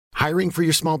Hiring for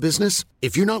your small business?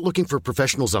 If you're not looking for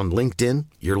professionals on LinkedIn,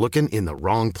 you're looking in the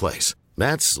wrong place.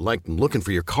 That's like looking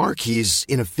for your car keys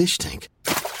in a fish tank.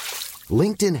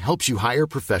 LinkedIn helps you hire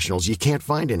professionals you can't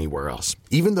find anywhere else,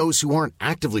 even those who aren't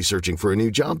actively searching for a new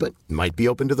job but might be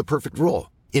open to the perfect role.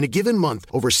 In a given month,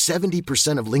 over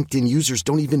 70% of LinkedIn users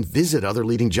don't even visit other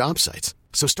leading job sites.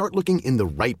 So start looking in the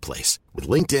right place. With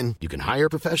LinkedIn, you can hire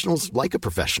professionals like a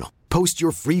professional. Post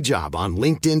your free job on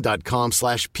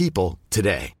linkedin.com/people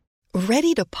today.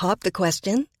 Ready to pop the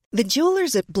question? The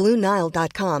jewelers at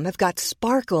BlueNile.com have got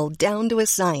sparkle down to a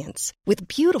science with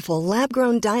beautiful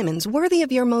lab-grown diamonds worthy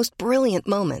of your most brilliant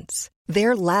moments.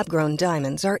 Their lab-grown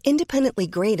diamonds are independently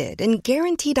graded and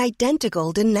guaranteed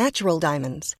identical to natural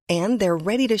diamonds, and they're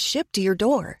ready to ship to your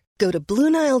door. Go to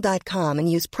BlueNile.com and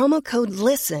use promo code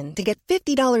LISTEN to get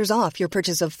 $50 off your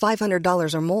purchase of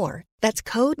 $500 or more. That's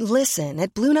code LISTEN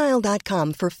at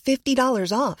BlueNile.com for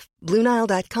 $50 off.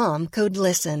 BlueNile.com, code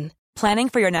LISTEN. Planning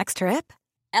for your next trip?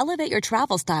 Elevate your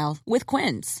travel style with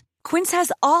Quince. Quince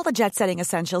has all the jet-setting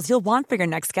essentials you'll want for your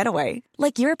next getaway,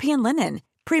 like European linen,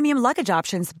 premium luggage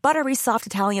options, buttery soft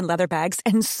Italian leather bags,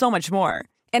 and so much more.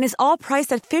 And is all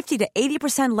priced at 50 to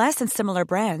 80% less than similar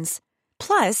brands.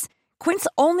 Plus, Quince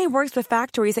only works with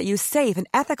factories that use safe and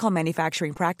ethical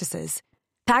manufacturing practices.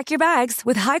 Pack your bags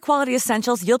with high-quality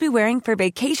essentials you'll be wearing for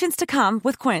vacations to come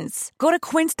with Quince. Go to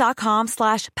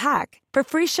quince.com/pack for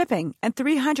free shipping and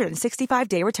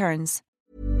 365-day returns.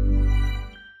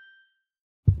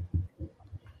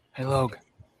 Hey, Logue.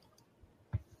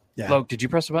 Yeah. Logue, did you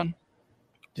press the button?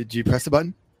 Did you press the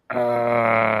button?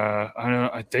 I don't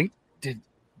know. I think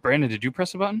Brandon, did you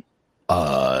press the button?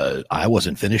 I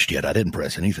wasn't finished yet. I didn't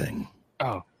press anything.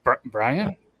 Oh,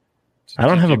 Brian? I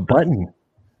don't have a button.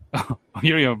 Oh,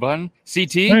 you don't have a button?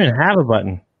 CT? I don't even have a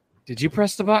button. Did you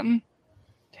press the button?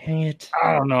 Dang it.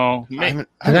 I don't know. Did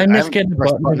I miss getting the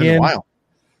button again? In a while.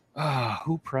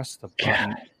 Who pressed the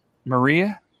button?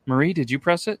 Marie, did you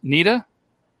press it? Nita?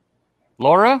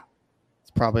 Laura?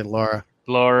 It's probably Laura.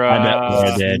 I bet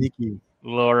Laura did. Sneaky.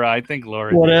 Laura, I think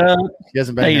Laura What did. up? She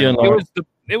hasn't been How you here. doing, Laura?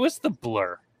 It was the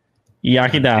blur.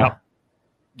 Yakida.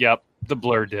 Yep, the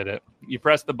blur did it. You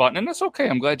pressed the button, and that's okay.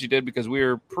 I'm glad you did because we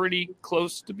were pretty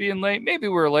close to being late. Maybe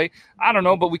we were late. I don't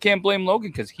know, but we can't blame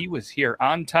Logan because he was here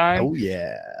on time. Oh,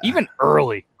 yeah. Even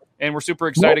early. And we're super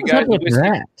excited, What guys. was up with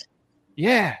that?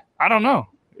 Yeah, I don't know.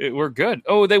 We're good.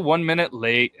 Oh, they 1 minute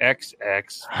late.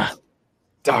 XX.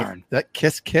 Darn. That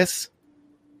kiss? Is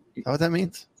that what that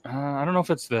means? I don't know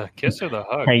if it's the kiss or the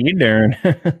hug. How you doing?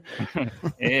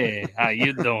 Hey, how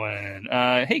you doing?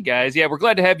 Hey, guys. Yeah, we're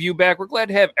glad to have you back. We're glad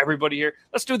to have everybody here.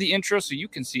 Let's do the intro so you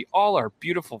can see all our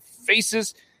beautiful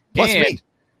faces. Plus me.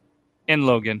 And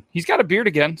Logan. He's got a beard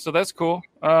again, so that's cool.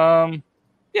 Yeah,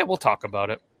 we'll talk about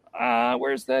it.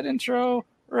 Where's that intro?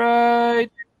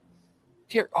 Right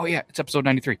here. Oh, yeah, it's episode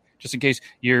 93. Just in case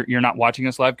you're not watching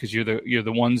us live because you're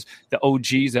the ones, the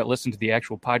OGs that listen to the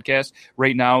actual podcast.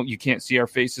 Right now, you can't see our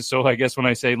faces. So I guess when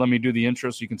I say, let me do the intro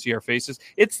so you can see our faces,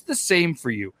 it's the same for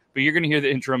you. But you're going to hear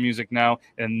the intro music now.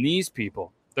 And these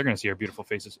people, they're going to see our beautiful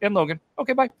faces. And Logan.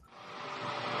 Okay, bye.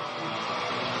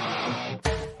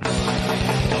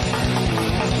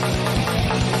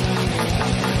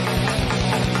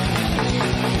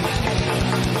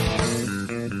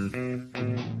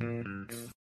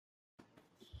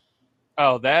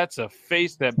 Oh, that's a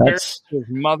face that Barrett's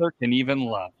mother can even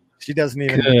love. She doesn't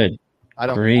even. Good. I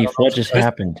don't. Grief. What just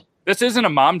happened? This isn't a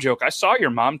mom joke. I saw your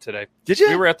mom today. Did you?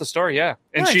 We were at the store, yeah.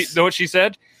 And Nice. she, know what she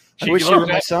said? I wish you were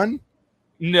my son.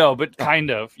 No, but kind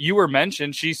of. You were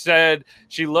mentioned. She said,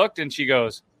 she looked and she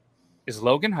goes, is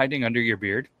Logan hiding under your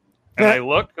beard? And I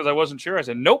looked because I wasn't sure. I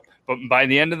said, nope. But by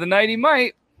the end of the night, he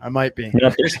might. I might be.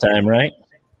 Not this time, right?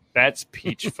 That's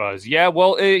Peach Fuzz. Yeah,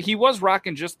 well, he was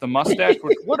rocking just the mustache,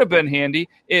 which would have been handy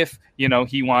if,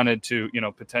 he wanted to,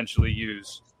 potentially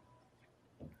use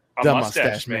a The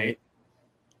mustache mate.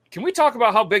 Can we talk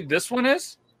about how big this one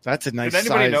is? That's a nice Did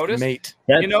anybody sized notice? mate.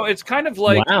 It's kind of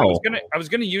like Wow. I was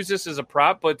gonna use this as a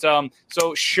prop, but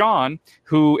so Sean,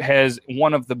 who has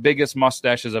one of the biggest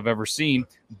mustaches I've ever seen,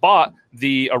 bought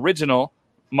the original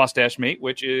mustache mate,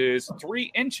 which is 3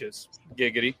 inches.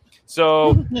 Giggity.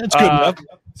 So That's good enough.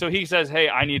 So he says, "Hey,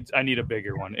 I need a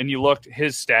bigger one." And you looked,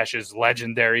 his stash is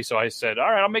legendary. So I said,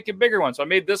 "All right, I'll make a bigger one." So I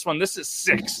made this one. This is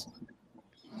 6.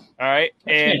 All right,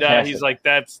 and he's like,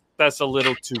 "That's a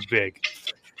little too big."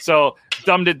 So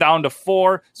dumbed it down to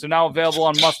 4. So now available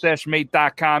on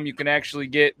mustachemate.com. You can actually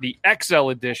get the XL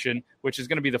edition, which is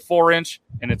going to be the 4-inch,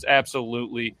 and it's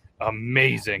absolutely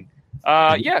amazing.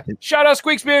 Yeah, shout out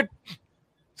Squeaksbeard.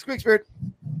 Squeaksbeard.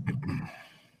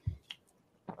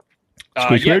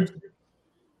 Squeaksbeard?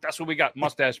 Yeah, That's what we got.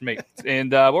 Mustache mate.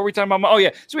 And what were we talking about? Oh,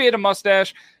 yeah. So he had a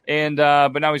mustache, and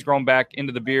but now he's grown back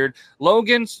into the beard.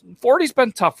 Logan's 40's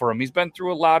been tough for him. He's been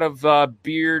through a lot of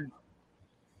beard.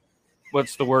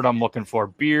 What's the word I'm looking for?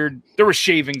 Beard. There were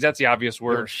shavings. That's the obvious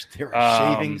word. There were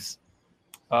shavings.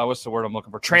 What's the word I'm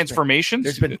looking for? Transformations.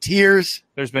 There's been tears.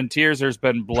 There's been tears. There's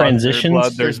been blood.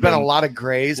 Transitions. There's been a lot of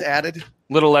grays added.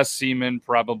 Little less semen,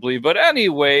 probably. But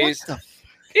anyways,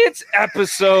 it's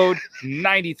episode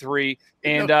 93.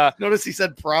 And notice he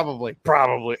said probably.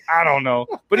 Probably. I don't know.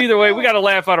 But either way, we got a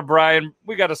laugh out of Brian.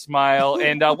 We got a smile.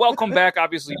 And welcome back,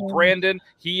 obviously, Brandon.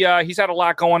 He's had a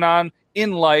lot going on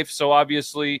in life. So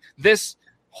obviously, this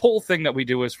whole thing that we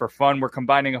do is for fun. We're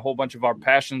combining a whole bunch of our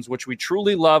passions, which we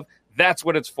truly love. That's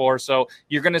what it's for. So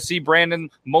you're going to see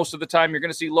Brandon most of the time. You're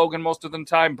going to see Logan most of the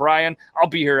time. Brian, I'll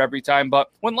be here every time.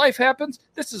 But when life happens,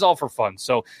 this is all for fun.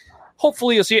 So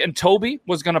hopefully you'll see it. And Toby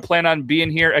was going to plan on being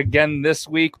here again this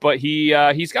week, but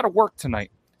he's got to work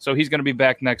tonight. So he's going to be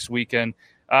back next weekend.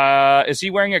 Is he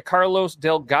wearing a Carlos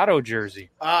Delgado jersey?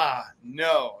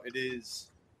 No, it is.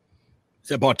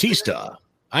 It's a Bautista.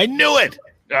 I knew it.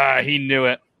 He knew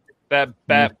it. That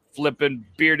bat flipping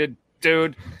bearded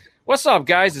dude. What's up,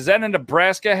 guys? Is that a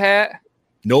Nebraska hat?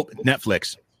 Nope.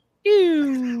 Netflix.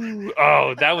 Ew.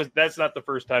 Oh, that's not the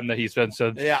first time that he's been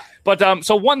said. Yeah. But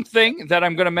so one thing that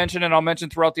I'm going to mention, and I'll mention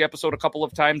throughout the episode a couple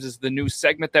of times, is the new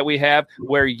segment that we have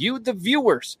where you, the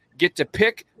viewers, get to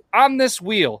pick on this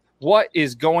wheel what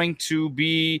is going to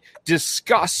be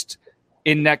discussed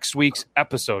in next week's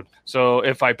episode. So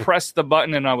if I press the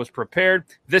button and I was prepared,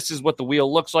 this is what the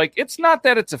wheel looks like. It's not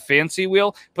that it's a fancy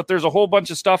wheel, but there's a whole bunch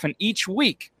of stuff, and each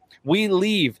week we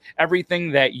leave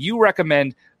everything that you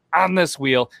recommend on this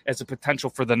wheel as a potential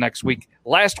for the next week.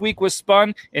 Last week was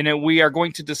spun, and we are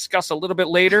going to discuss a little bit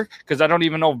later because I don't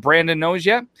even know if Brandon knows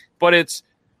yet, but it's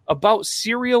about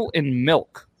cereal and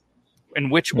milk, in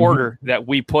which order that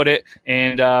we put it.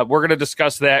 And we're going to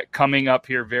discuss that coming up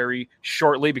here very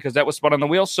shortly because that was spun on the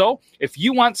wheel. So if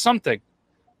you want something,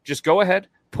 just go ahead,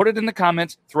 put it in the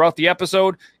comments throughout the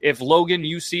episode. If Logan,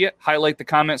 you see it, highlight the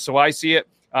comment so I see it.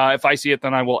 If I see it,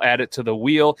 then I will add it to the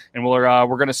wheel, and we're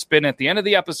going to spin at the end of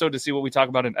the episode to see what we talk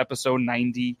about in episode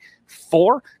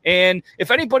 94. And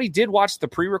if anybody did watch the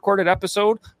pre-recorded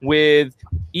episode with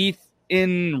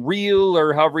Ethan Real,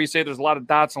 or however you say, there's a lot of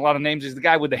dots and a lot of names. He's the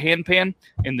guy with the handpan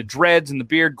and the dreads and the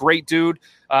beard. Great dude.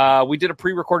 We did a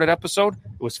pre-recorded episode.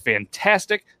 It was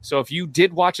fantastic. So if you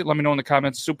did watch it, let me know in the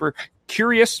comments. Super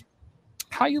curious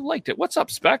how you liked it. What's up,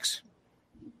 Specs?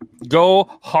 Go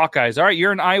Hawkeyes. All right,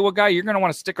 you're an Iowa guy. You're going to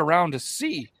want to stick around to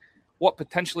see what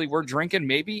potentially we're drinking.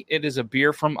 Maybe it is a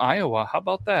beer from Iowa. How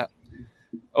about that?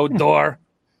 Odor,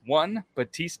 1.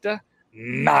 Bautista,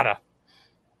 nada.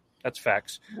 That's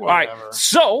facts. Whatever. All right,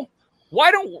 so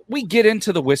why don't we get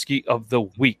into the whiskey of the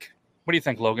week? What do you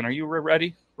think, Logan? Are you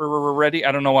ready? We're ready?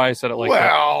 I don't know why I said it like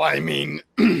that. Well, I mean,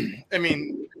 if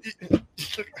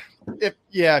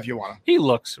you want to. He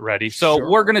looks ready. So Sure.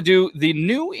 We're going to do the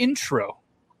new intro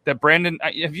that Brandon,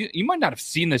 you might not have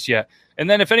seen this yet. And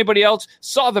then if anybody else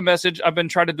saw the message, I've been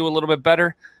trying to do a little bit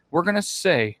better. We're going to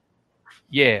say,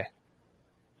 yeah,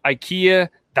 IKEA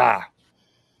da.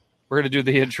 We're going to do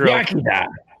the intro. Yakida.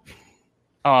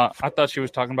 I thought she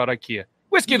was talking about IKEA.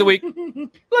 Whiskey of the week.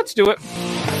 Let's do it.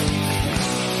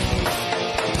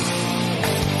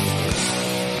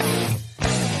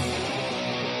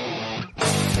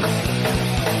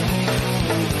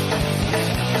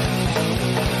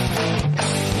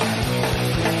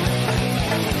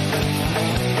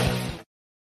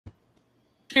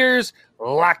 Cheers,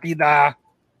 Lakida,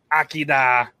 Akida.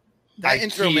 That IKEA.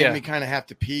 intro made me kind of have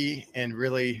to pee and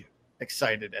really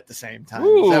excited at the same time.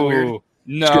 Is that weird? Ooh,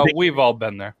 no, we've all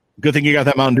been there. Good thing you got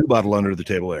that Mountain Dew bottle under the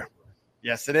table there.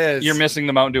 Yes, it is. You're missing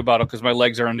the Mountain Dew bottle because my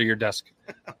legs are under your desk.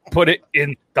 Put it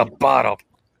in the bottle.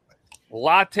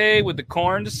 Latte with the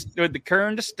corn to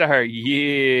start.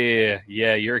 Yeah,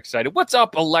 you're excited. What's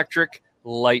up, Electric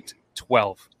Light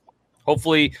 12?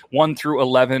 Hopefully 1 through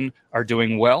 11 are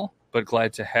doing well, but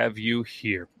glad to have you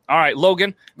here. All right,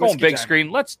 Logan, go on Whiskey big time. screen.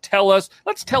 Let's tell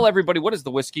everybody what is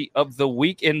the whiskey of the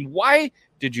week and why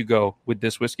did you go with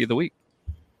this whiskey of the week?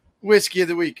 Whiskey of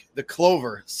the week, the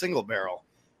Clover Single Barrel.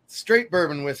 Straight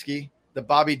bourbon whiskey, the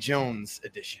Bobby Jones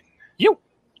edition. You.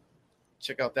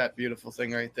 Check out that beautiful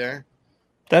thing right there.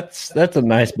 That's a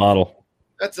nice bottle.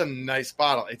 That's a nice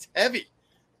bottle. It's heavy,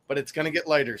 but it's going to get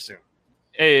lighter soon.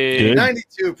 Hey, Good.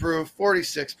 92 proof,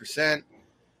 46%.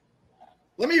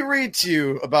 Let me read to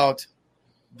you about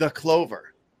the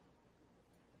Clover.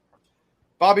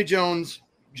 Bobby Jones,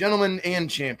 gentleman and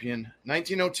champion,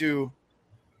 1902 to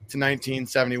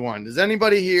 1971. Does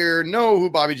anybody here know who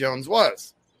Bobby Jones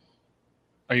was?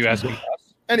 are you asking?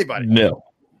 Anybody? No.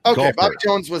 Okay, Golfer. Bobby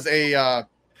Jones was a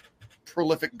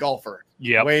prolific golfer.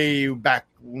 Yep. Way back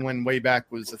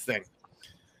was a thing.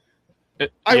 Yeah.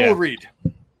 I will read.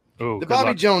 Ooh, The good Bobby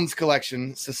luck. Jones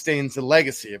collection sustains the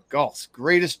legacy of golf's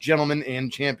greatest gentleman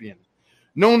and champion,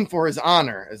 known for his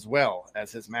honor as well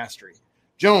as his mastery.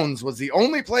 Jones was the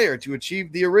only player to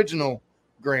achieve the original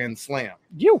Grand Slam.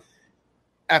 You.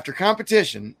 After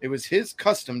competition, it was his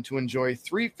custom to enjoy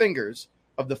 3 fingers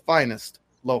of the finest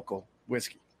local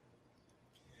whiskey.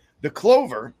 The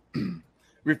Clover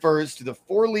refers to the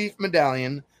 4-leaf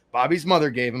medallion Bobby's mother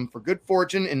gave him for good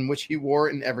fortune, in which he wore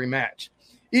in every match.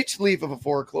 Each leaf of a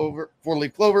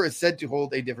 4-leaf clover is said to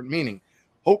hold a different meaning: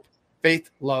 hope, faith,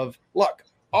 love, luck,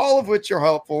 all of which are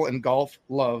helpful in golf,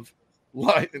 love,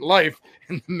 life,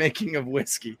 and the making of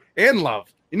whiskey and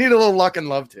love. You need a little luck and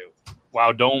love too.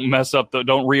 Wow, don't mess up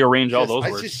don't rearrange all those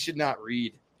I words. just should not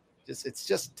read. It's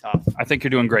just tough. I think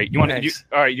you're doing great. You want to? Thanks.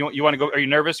 All right. You want to go? Are you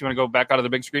nervous? You want to go back out of the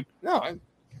big screen? No,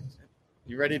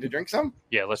 you ready to drink some?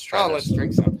 Yeah, let's try this. Let's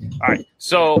drink some. All right,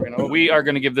 so We're gonna open we are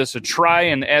going to give this a try,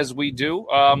 and as we do,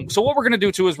 so what we're going to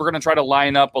do too is we're going to try to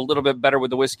line up a little bit better with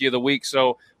the whiskey of the week.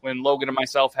 So when Logan and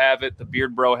myself have it, the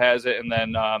Beard Bro has it, and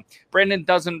then Brandon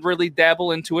doesn't really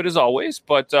dabble into it as always.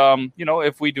 But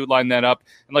if we do line that up,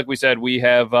 and like we said, we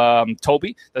have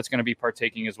Toby that's going to be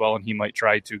partaking as well, and he might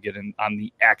try to get in on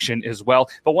the action as well.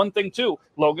 But one thing too,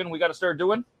 Logan, we got to start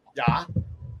doing. Yeah.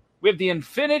 We have the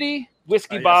Infinity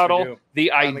whiskey Yes, we bottle, do.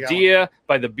 The Finally got Idea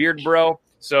by the Beard Bro.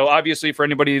 So obviously for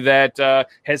anybody that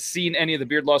has seen any of the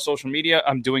Beard Law social media,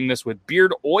 I'm doing this with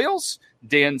Beard Oils.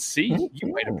 Dan C.,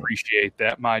 you might appreciate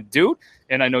that, my dude.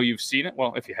 And I know you've seen it.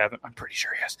 Well, if you haven't, I'm pretty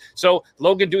sure yes. So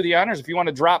Logan, do the honors. If you want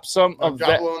to drop some of Drop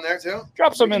that. a little in there too.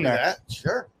 Drop some We in can do there. that.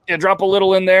 Sure. Yeah, drop a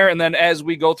little in there. And then as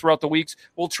we go throughout the weeks,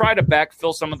 we'll try to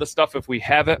backfill some of the stuff if we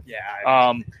have it.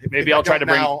 Yeah. Maybe I'll try to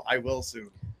bring. Now, I will soon.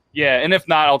 Yeah, and if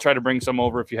not, I'll try to bring some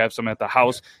over if you have some at the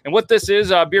house. And what this is,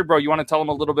 Beard Bro, you want to tell them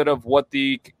a little bit of what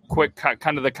the quick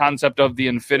kind of the concept of the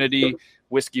Infinity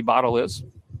whiskey bottle is?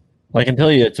 I can tell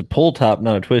you it's a pull top,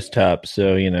 not a twist top.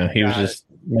 So, he was just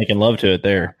making love to it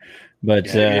there.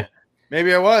 But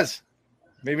Maybe I was.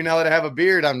 Maybe now that I have a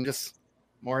beard, I'm just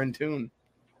more in tune.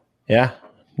 yeah,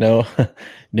 no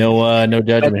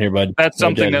judgment here, bud. That's No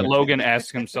something that judgment. Logan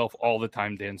asks himself all the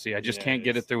time, Dancy. I just Yeah, can't it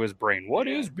get is. it through his brain. What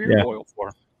is beard Yeah. oil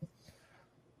for?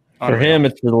 For him,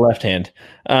 it's for the left hand.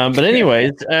 But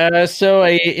anyways, so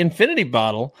a infinity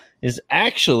bottle is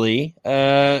actually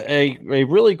a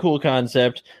really cool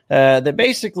concept that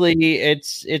basically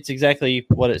it's exactly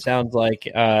what it sounds like.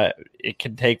 It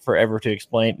can take forever to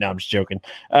explain. No, I'm just joking.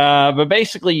 But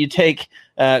basically, you take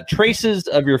traces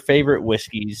of your favorite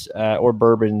whiskeys or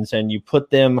bourbons, and you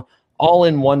put them all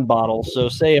in one bottle. So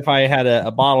say if I had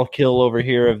a bottle kill over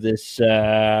here of this,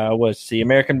 what's the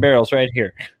American Barrels right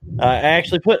here. I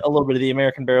actually put a little bit of the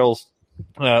American Barrels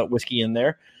whiskey in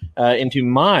there into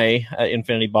my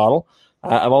Infinity bottle.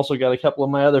 I've also got a couple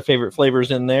of my other favorite flavors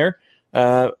in there.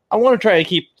 I want to try to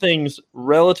keep things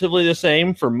relatively the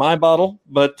same for my bottle,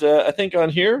 but I think on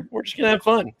here, we're just going to have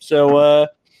fun. So,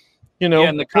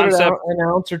 and the put concept, an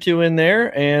ounce or two in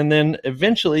there, and then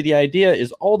eventually the idea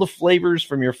is all the flavors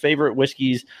from your favorite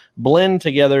whiskeys blend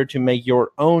together to make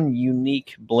your own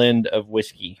unique blend of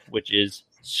whiskey, which is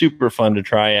super fun to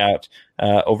try out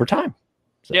over time.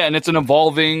 So. Yeah, and it's an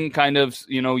evolving kind of,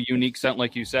 unique scent,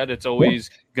 like you said. It's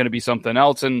always going to be something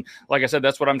else. And like I said,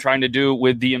 that's what I'm trying to do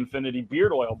with the Infinity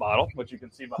Beard Oil bottle, which you can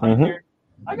see behind here.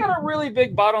 I got a really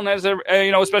big bottle, and as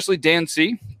especially Dan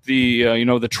C.,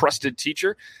 the trusted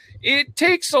teacher. It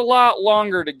takes a lot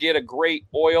longer to get a great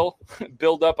oil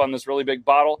build up on this really big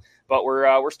bottle, but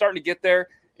we're starting to get there.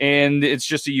 And it's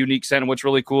just a unique scent. And what's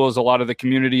really cool is a lot of the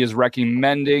community is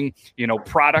recommending,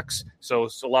 products. So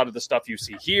a lot of the stuff you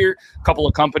see here, a couple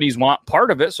of companies want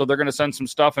part of it. So they're going to send some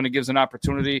stuff, and it gives an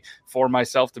opportunity for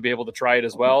myself to be able to try it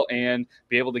as well and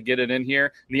be able to get it in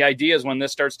here. And the idea is when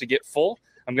this starts to get full,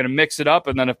 I'm going to mix it up.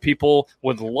 And then if people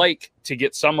would like to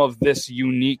get some of this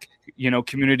unique,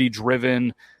 community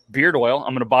driven beard oil,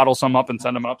 I'm going to bottle some up and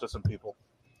send them out to some people.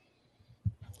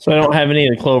 So I don't have any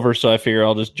of the clover, so I figure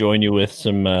I'll just join you with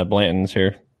some Blantons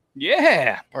here.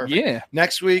 Yeah. Perfect. Yeah.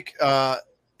 Next week,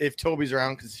 if Toby's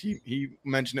around, because he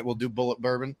mentioned it, we'll do bullet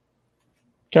bourbon.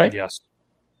 Okay. Yes.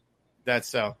 That's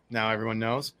so. Now everyone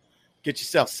knows. Get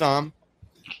yourself some.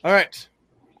 All right.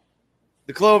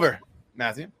 The Clover.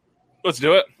 Matthew, Let's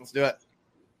do it. let's do it.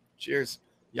 Cheers.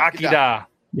 Akida.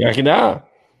 Yakida.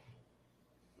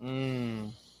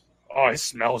 Oh, it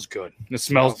smells good. It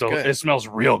smells good. It smells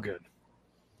real good.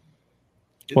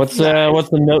 What's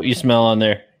the note you smell on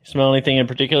there? You smell anything in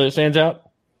particular that stands out?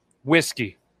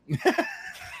 Whiskey.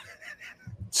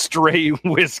 Straight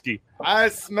whiskey. I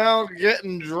smell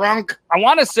getting drunk. I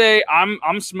want to say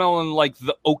I'm smelling like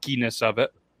the oakiness of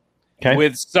it,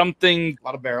 with something A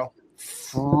lot of barrel.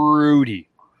 fruity,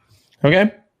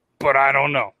 Okay. but I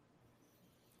don't know.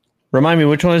 Remind me,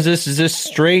 which one is this? Is this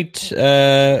straight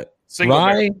Single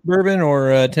rye barrel. bourbon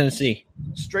or Tennessee?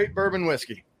 Straight bourbon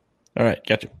whiskey. All right,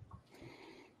 gotcha.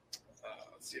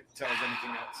 Let's see if it tells anything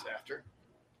else after.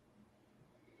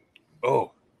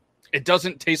 Oh, it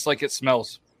doesn't taste like it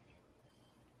smells.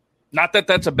 Not that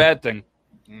that's a bad thing.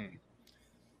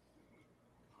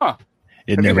 Huh.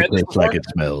 It Have you never had this tastes like before? it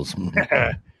smells.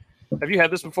 Have you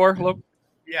had this before, Luke?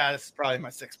 Yeah, this is probably my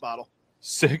 6th bottle.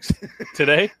 6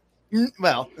 today?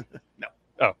 Well, no.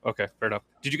 Oh, okay, fair enough.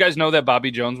 Did you guys know that Bobby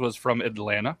Jones was from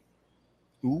Atlanta?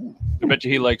 Ooh. I bet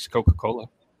you he likes Coca-Cola.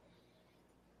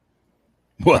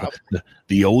 What?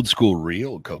 The old school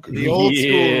real Coca-Cola. The old school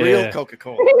Yeah. real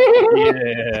Coca-Cola.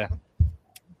 Yeah.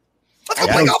 Let's go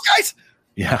play golf, guys.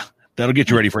 Yeah, that'll get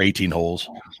you ready for 18 holes.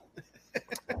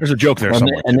 There's a joke there And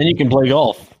somewhere. then you can play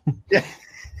golf.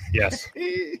 Yes.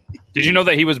 Did you know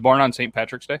that he was born on St.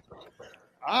 Patrick's Day?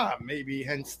 Maybe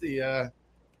hence the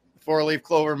 4-leaf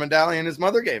clover medallion his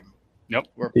mother gave him. Nope.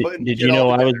 We're Did putting you it know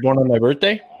all I was born on my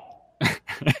birthday?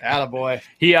 Attaboy.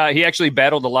 He actually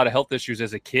battled a lot of health issues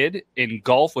as a kid, and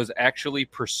golf was actually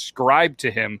prescribed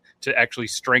to him to actually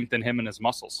strengthen him and his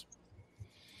muscles.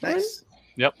 Nice.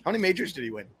 Yep. How many majors did he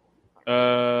win?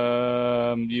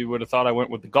 You would have thought I went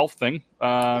with the golf thing.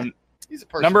 He's a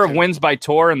person. Number of too. wins by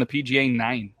tour in the PGA,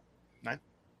 9. 9?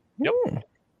 Yep.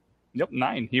 Yep,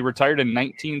 9. He retired in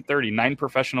 1930. 9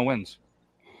 professional wins.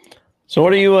 So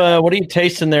what are you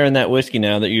tasting there in that whiskey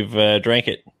now that you've drank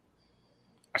it?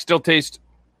 I still taste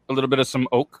a little bit of some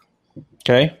oak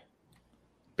Okay.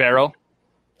 barrel.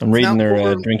 I'm It's reading not their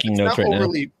over- drinking it's notes not right now.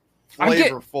 overly I'm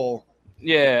get- flavorful.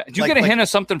 Yeah. Do you Like- get a like- hint of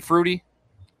something fruity?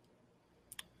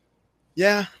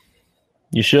 Yeah,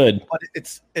 You should. but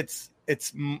it's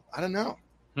I don't know.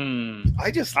 I'm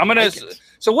Like it.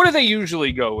 So what do they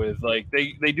usually go with? Like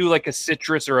they do like a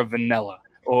citrus or a vanilla,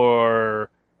 or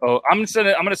I'm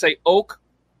gonna say oak,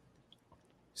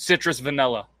 citrus,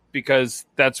 vanilla, because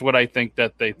that's what I think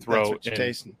that they That's throw what you're in.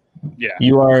 tasting. Yeah.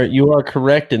 You are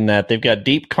correct in that they've got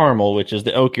deep caramel, which is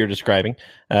the oak you're describing,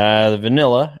 the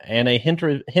vanilla, and a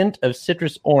hint of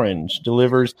citrus orange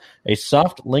delivers a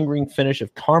soft, lingering finish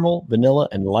of caramel, vanilla,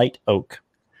 and light oak.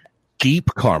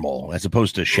 Deep caramel as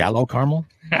opposed to shallow caramel.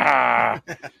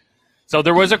 So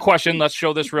there was a question. Let's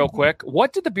show this real quick.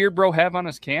 What did the Beard Bro have on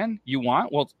his can? You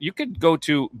want? Well, you could go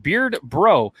to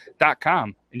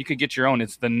beardbro.com and you could get your own.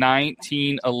 It's the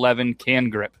 1911 can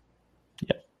grip.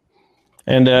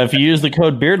 And if you use the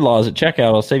code BEARDLAWS at checkout,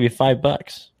 it'll save you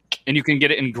 $5. And you can get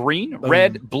it in green,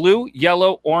 red, blue,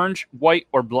 yellow, orange, white,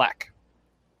 or black.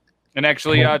 And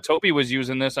actually, Toby was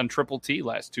using this on Triple T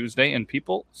last Tuesday, and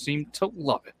people seem to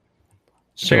love it.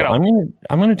 Check it out.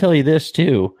 I'm gonna tell you this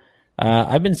too.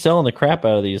 I've been selling the crap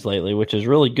out of these lately, which is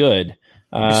really good.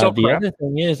 The other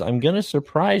thing is, I'm gonna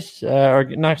surprise, or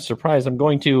not surprise. I'm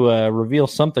going to reveal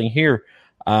something here.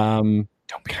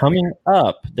 Coming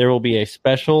up, there will be a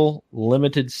special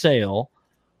limited sale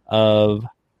of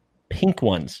pink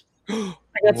ones. I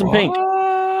got some pink,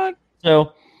 What?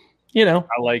 so I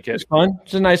like it. it's fun.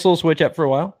 It's a nice little switch up for a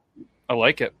while. I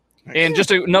like it. And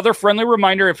just another friendly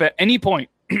reminder, if at any point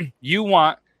you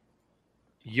want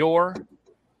your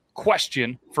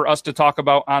question for us to talk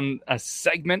about on a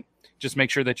segment, just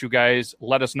make sure that you guys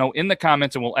let us know in the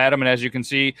comments and we'll add them. And as you can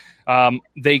see,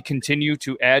 they continue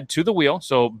to add to the wheel.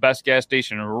 So best gas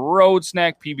station road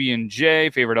snack, PB&J,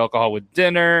 favorite alcohol with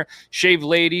dinner, Shave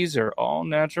Ladies are all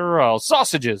natural,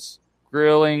 sausages,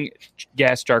 grilling,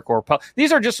 gas jar core.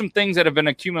 These are just some things that have been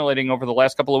accumulating over the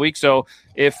last couple of weeks. So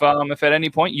if at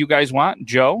any point you guys want,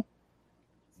 Joe,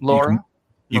 Laura,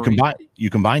 You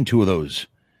combine two of those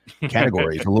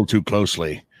categories a little too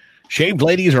closely. Shaved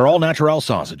Ladies are all natural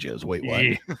sausages. Wait, what?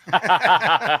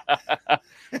 Yeah.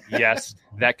 Yes,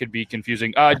 that could be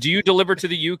confusing. Do you deliver to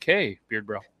the UK, Beard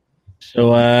Bro?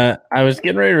 So I was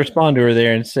getting ready to respond to her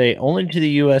there and say only to the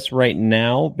U.S. right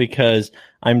now because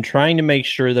I'm trying to make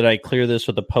sure that I clear this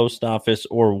with the post office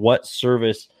or what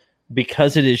service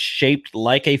because it is shaped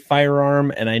like a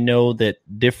firearm, and I know that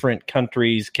different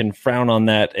countries can frown on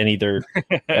that and either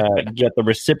get the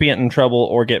recipient in trouble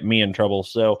or get me in trouble.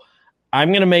 So I'm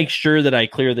going to make sure that I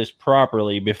clear this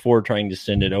properly before trying to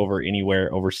send it over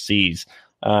anywhere overseas.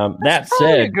 That Probably a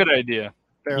said, good idea.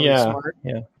 Fairly Yeah. smart.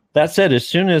 that said, as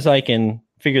soon as I can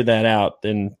figure that out,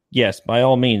 then yes, by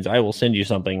all means, I will send you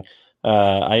something.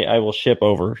 I will ship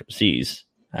overseas.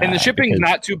 And the shipping's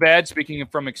not too bad. Speaking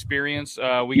from experience,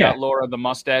 we got Laura the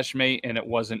mustache mate, and it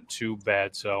wasn't too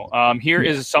bad. So here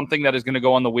is something that is going to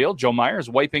go on the wheel. Joe Myers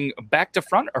wiping back to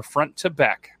front or front to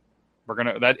back.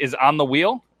 That is on the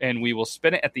wheel, and we will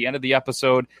spin it at the end of the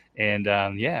episode. And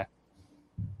okay,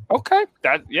 okay,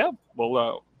 that's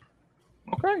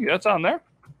on there.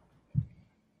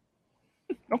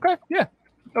 Okay, yeah,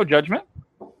 no judgment.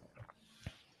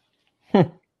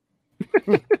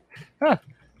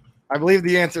 I believe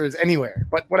the answer is anywhere,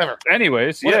 but whatever.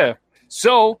 Anyways, yeah.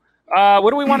 So,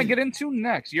 what do we want to get into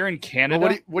next? You're in Canada.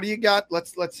 Well, what do you got?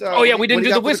 Let's. We didn't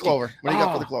do the whiskey. What do you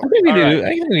got for the Clover? I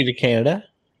think we do Canada.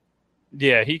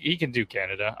 Yeah, he can do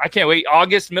Canada. I can't wait.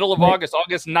 Middle of August,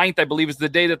 August 9th, I believe, is the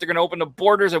day that they're going to open the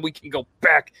borders and we can go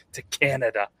back to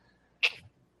Canada.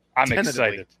 I'm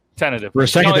excited. Tentative. For a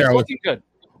second there, looking good.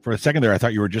 For a second there, I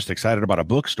thought you were just excited about a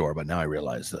bookstore, but now I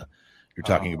realize that you're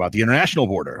talking about the international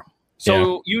border.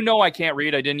 So I can't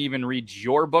read. I didn't even read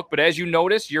your book. But as you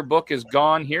notice, your book is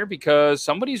gone here because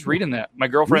somebody's reading that. My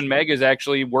girlfriend Meg is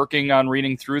actually working on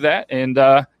reading through that. And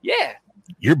yeah.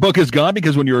 Your book is gone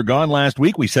because when you were gone last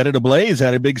week, we set it ablaze,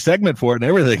 had a big segment for it and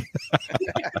everything.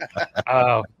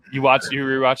 You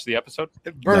rewatched the episode?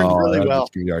 It burned really well.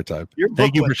 Give you our time.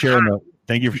 Thank you for sharing the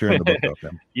book, though.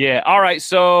 Yeah. All right.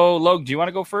 So, Logan, do you want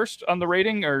to go first on the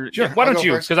rating, or sure, why don't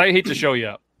you? Because I hate to show you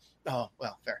up. Oh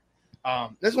well, fair.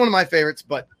 This is one of my favorites,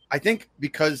 but I think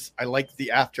because I like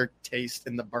the aftertaste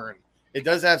and the burn, it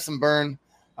does have some burn.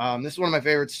 This is one of my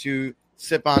favorites to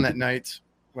sip on at night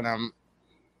when I'm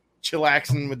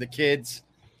chillaxing with the kids.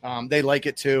 They like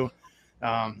it too.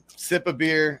 Sip a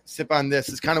beer, sip on this.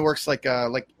 This kind of works like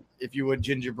if you would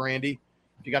ginger brandy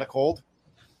if you got a cold.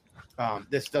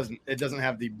 This doesn't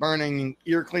have the burning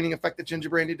ear cleaning effect that ginger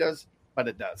brandy does, but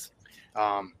it does.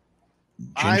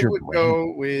 I would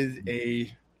go with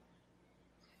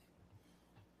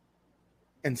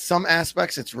in some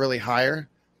aspects it's really higher,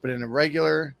 but in a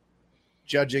regular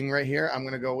judging right here, I'm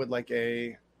going to go with like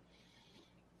a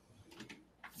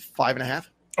 5.5.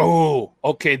 Oh,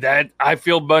 okay. That I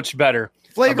feel much better.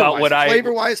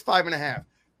 Flavor-wise, 5.5.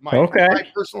 My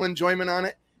personal enjoyment on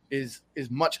it is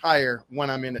much higher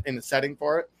when I'm in a setting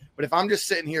for it. But if I'm just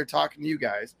sitting here talking to you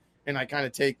guys and I kind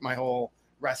of take my whole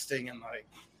resting and like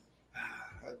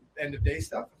end of day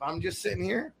stuff, if I'm just sitting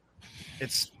here,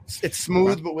 it's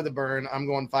smooth but with a burn. I'm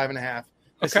going 5.5.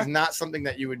 This is not something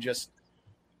that you would just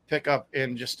pick up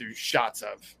and just do shots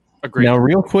of. Agreed. Now,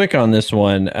 real quick on this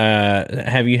one,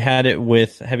 have you had it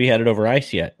over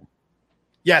ice yet?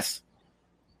 Yes.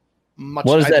 What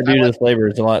does that do to the flavor?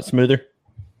 It's a lot smoother.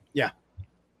 Yeah.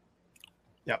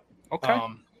 Yep. Okay.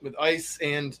 With ice,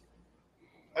 and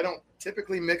I don't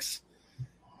typically mix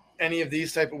any of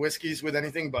these type of whiskeys with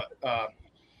anything, but I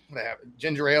have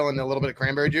ginger ale and a little bit of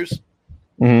cranberry juice.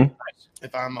 Mm-hmm.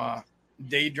 If I'm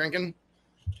day drinking,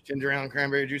 ginger ale and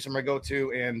cranberry juice are my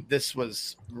go-to, and this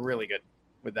was really good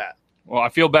with that. Well, I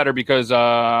feel better because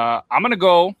I'm going to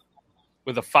go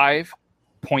with a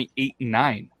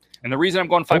 5.89. And the reason I'm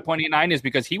going 5.89 is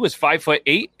because he was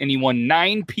 5'8" and he won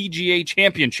 9 PGA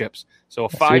championships. So a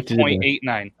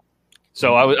 5.89.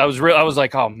 So I was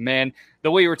like, oh man, the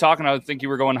way you were talking, I would think you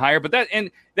were going higher, but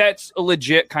that's a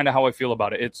legit kind of how I feel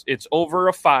about it. It's over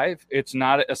a 5. It's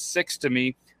not a 6 to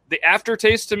me. The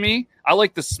aftertaste to me, I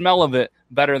like the smell of it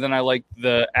better than I like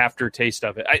the aftertaste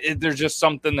of it. There's just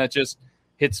something that just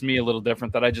hits me a little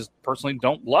different that I just personally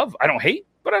don't love. I don't hate,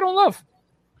 but I don't love.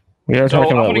 We are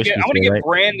talking about whiskey. I want to get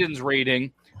Brandon's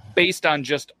rating based on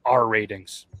just our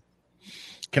ratings.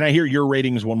 Can I hear your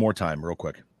ratings one more time, real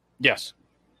quick? Yes.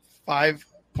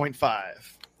 5.5.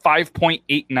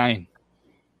 5.89.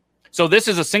 So this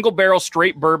is a single barrel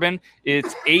straight bourbon.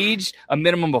 It's aged a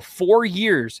minimum of 4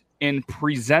 years and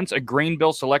presents a grain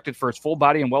bill selected for its full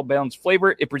body and well-balanced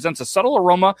flavor. It presents a subtle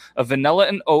aroma of vanilla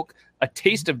and oak, a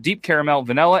taste of deep caramel,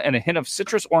 vanilla, and a hint of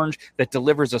citrus orange that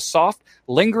delivers a soft,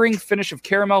 lingering finish of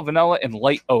caramel, vanilla, and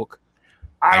light oak.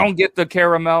 I don't get the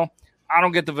caramel. I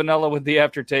don't get the vanilla with the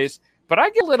aftertaste, but I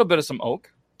get a little bit of some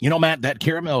oak. You know, Matt, that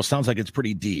caramel sounds like it's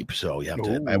pretty deep, so you have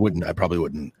to. I probably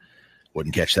wouldn't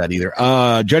catch that either.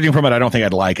 Judging from it, I don't think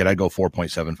I'd like it. I'd go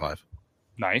 4.75.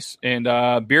 Nice. And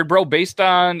Beard Bro, based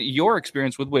on your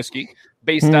experience with whiskey,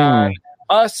 based on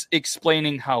us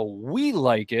explaining how we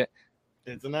like it,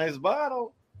 it's a nice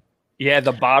bottle. Yeah,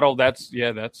 the bottle. That's.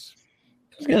 I was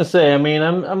gonna say. I mean,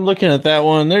 I'm looking at that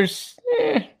one. There's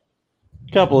a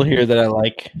couple here that I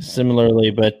like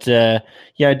similarly, but yeah,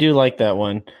 I do like that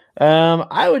one.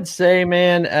 I would say,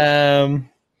 man,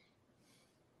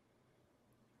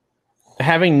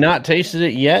 having not tasted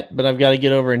it yet, but I've got to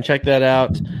get over and check that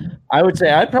out. I would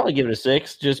say I'd probably give it a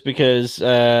 6, just because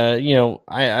I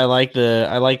like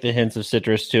the hints of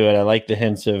citrus to it. I like the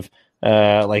hints of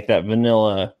like that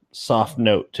vanilla soft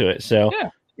note to it. So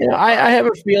I have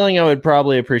a feeling I would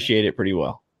probably appreciate it pretty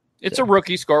well. It's a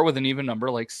rookie score with an even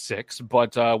number like 6,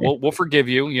 but we'll forgive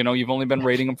you. You've only been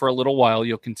rating them for a little while.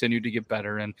 You'll continue to get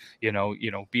better and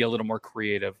be a little more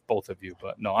creative, both of you.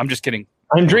 But no, I'm just kidding.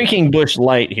 I'm drinking Busch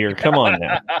Light here. Come on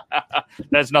now.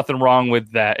 There's nothing wrong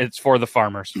with that. It's for the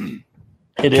farmers.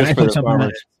 It is for the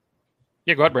farmers.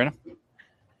 Yeah, go ahead, Brandon.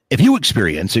 If you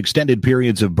experience extended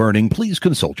periods of burning, please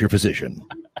consult your physician.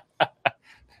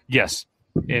 Yes,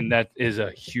 and that is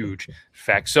a huge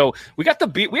fact. So we got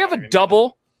we have a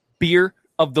double beer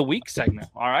of the week segment.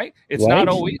 All right. It's not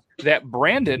always that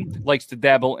Brandon likes to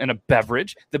dabble in a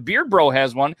beverage. The Beard Bro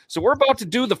has one. So we're about to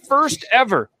do the first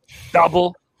ever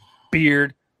double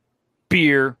beer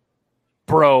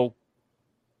bro.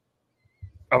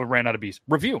 I ran out of bees.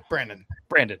 Review. Brandon.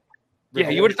 Yeah,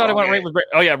 you would have thought I went right with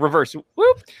Brandon. Oh, yeah, reverse.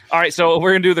 Whoop. All right, so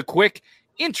we're going to do the quick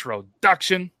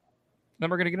introduction. Then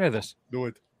we're going to get into this. Do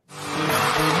it.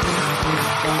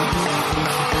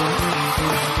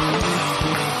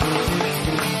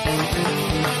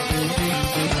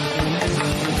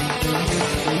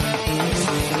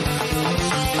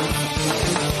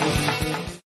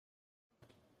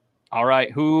 All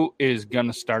right, who is going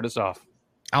to start us off?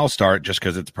 I'll start just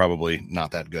because it's probably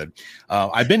not that good.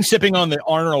 I've been sipping on the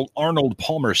Arnold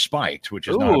Palmer Spiked, which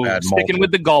is not a bad malt. Sticking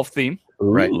with the golf theme.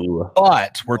 Right.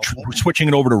 But we're switching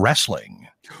it over to wrestling.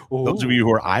 Ooh. Those of you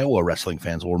who are Iowa wrestling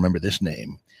fans will remember this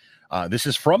name. This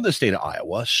is from the state of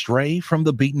Iowa. Stray from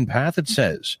the beaten path, it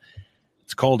says.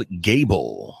 It's called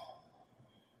Gable.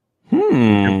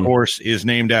 Of course, is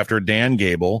named after Dan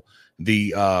Gable,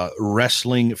 the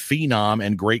wrestling phenom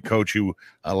and great coach who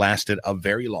lasted a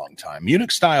very long time.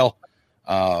 Munich style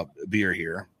beer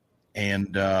here,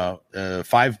 and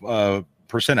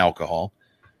 5% alcohol.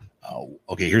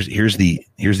 Okay, here's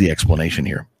the explanation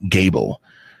here. Gable.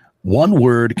 One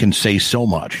word can say so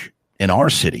much. In our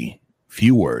city,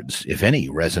 few words, if any,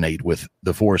 resonate with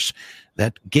the force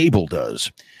that Gable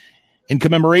does. In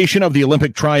commemoration of the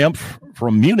Olympic triumph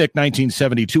from Munich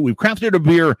 1972, we've crafted a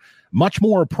beer much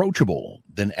more approachable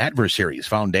than adversaries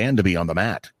found Dan to be on the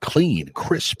mat. Clean,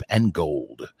 crisp, and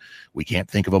gold. We can't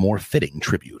think of a more fitting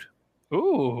tribute.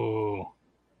 Ooh.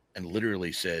 And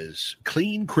literally says,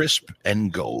 clean, crisp,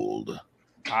 and gold.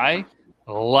 I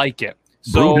like it.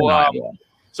 So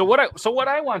what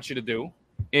I want you to do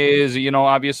is,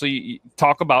 obviously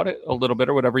talk about it a little bit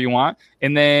or whatever you want.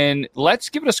 And then let's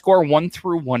give it a score 1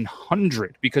 through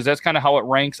 100, because that's kind of how it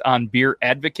ranks on Beer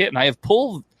Advocate. And I have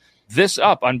pulled this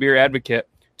up on Beer Advocate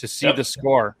to see the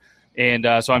score. And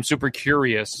so I'm super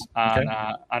curious on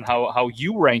how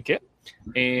you rank it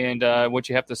and what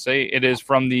you have to say. It is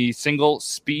from the Single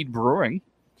Speed Brewing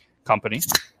Company.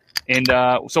 And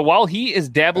so while he is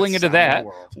dabbling into that,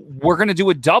 we're going to do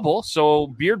a double. So,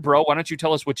 Beard Bro, why don't you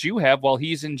tell us what you have while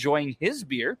he's enjoying his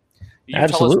beer? You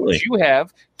Absolutely. Tell us what you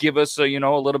have. Give us, a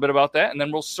little bit about that, and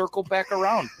then we'll circle back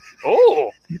around.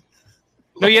 Oh!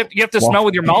 No, you have to smell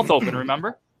with your mouth open,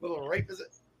 remember? Little rape, is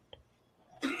it?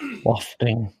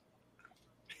 Wafting.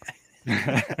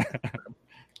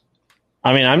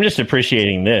 I mean, I'm just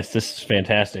appreciating this. This is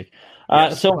fantastic.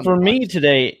 So for me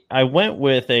today, I went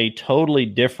with a totally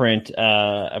different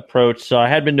approach. So I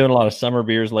had been doing a lot of summer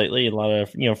beers lately, a lot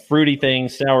of fruity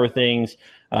things, sour things,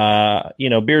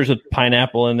 beers with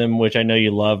pineapple in them, which I know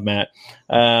you love, Matt.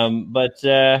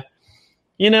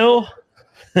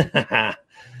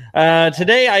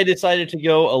 Today I decided to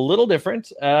go a little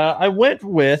different. I went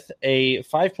with a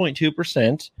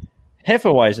 5.2%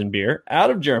 Hefeweizen beer out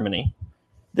of Germany.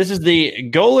 This is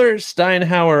the Goller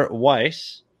Steinhauer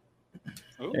Weiss.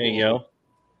 There you go.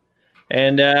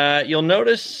 And you'll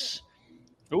notice,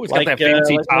 it's got that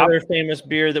fancy top. Another famous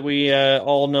beer that we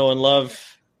all know and love,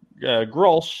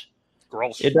 Grolsch.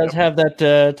 It does have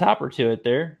that topper to it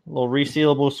there, a little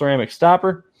resealable ceramic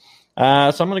stopper. So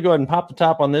I'm going to go ahead and pop the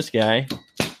top on this guy.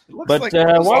 But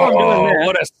while I'm doing that,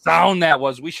 what a sound that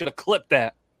was! We should have clipped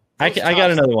that. I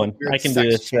got another one. I can do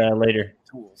this later.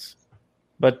 Tools.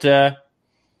 But that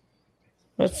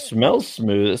smells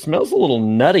smooth. It smells a little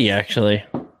nutty, actually.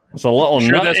 It's a little nutty.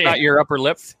 Sure, that's not your upper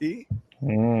lip. See?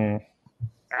 So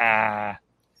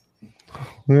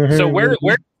where is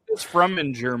this from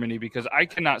in Germany? Because I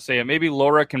cannot say it. Maybe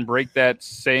Laura can break that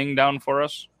saying down for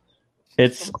us.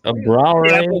 It's a brewery.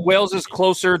 Yeah, but Wales is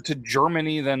closer to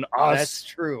Germany than us. That's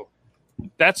true.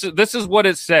 This is what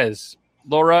it says.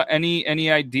 Laura,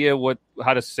 any idea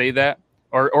how to say that?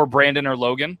 Or Brandon or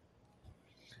Logan?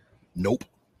 Nope.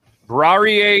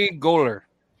 Brauerei Goller.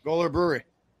 Goller Brewery.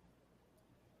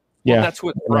 Well, Yeah, that's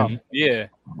what it's from. Yeah,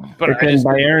 but it's in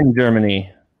Bayern,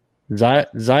 Germany.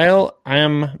 Zeil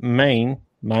am Main,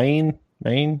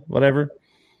 whatever.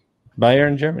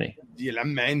 Bayern, Germany. Yeah,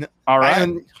 man. All right.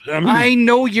 I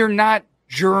know you're not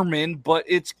German, but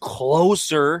it's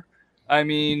closer. I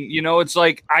mean, it's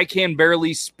like I can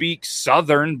barely speak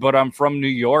Southern, but I'm from New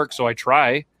York, so I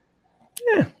try.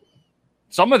 Yeah.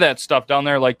 Some of that stuff down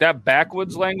there, like that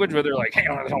backwoods language where they're like,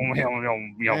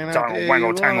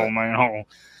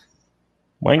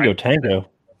 Wango Tango.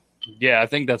 Yeah, I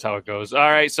think that's how it goes. All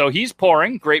right, so he's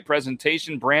pouring. Great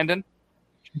presentation, Brandon.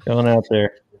 Going out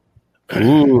there.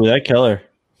 Ooh, that color.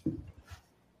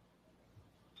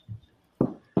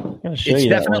 It's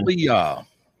definitely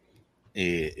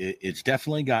it's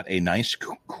definitely got a nice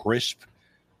crisp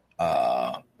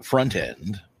front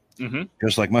end,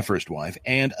 just like my first wife,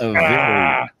 and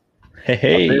a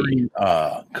very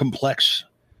complex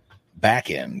back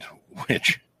end,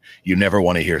 which you never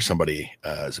want to hear somebody's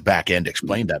back end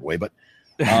explained that way. But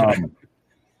I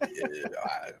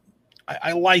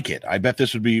like it. I bet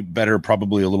this would be better,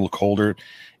 probably a little colder.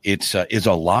 It's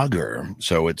a lager,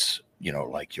 so it's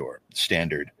like your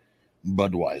standard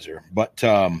Budweiser, but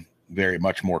very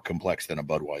much more complex than a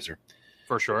Budweiser.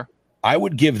 For sure. I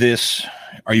would give this.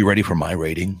 Are you ready for my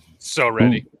rating? So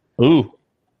ready. Ooh.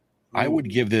 I would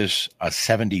give this a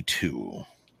 72.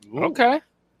 Okay.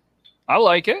 I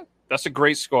like it. That's a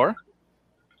great score.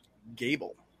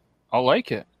 Gable. I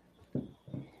like it.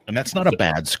 And that's not a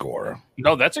bad score.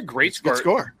 No, that's a great score. Good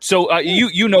score. So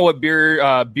you know what Beer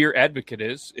Advocate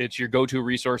is. It's your go-to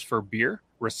resource for beer.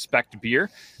 Respect Beer.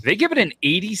 They give it an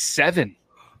 87.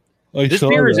 This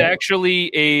beer is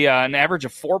actually an average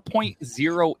of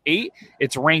 4.08.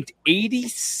 It's ranked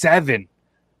 87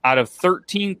 out of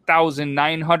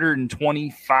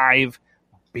 13,925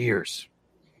 beers.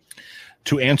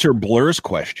 To answer Blur's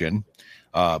question,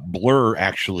 Blur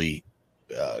actually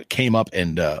came up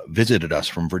and visited us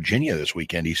from Virginia this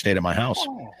weekend. He stayed at my house.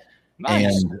 Oh,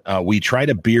 nice. And we tried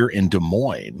a beer in Des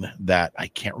Moines that I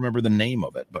can't remember the name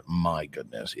of it, but my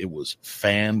goodness, it was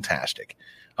fantastic.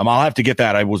 I'll have to get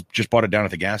that. I just bought it down at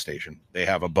the gas station. They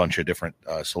have a bunch of different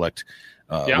select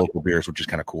local beers, which is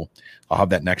kind of cool. I'll have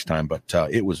that next time, but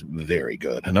it was very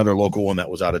good. Another local one that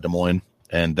was out of Des Moines,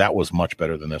 and that was much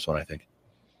better than this one, I think.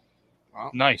 Wow.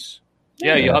 Nice.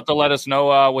 Yeah, you'll have to let us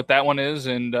know what that one is,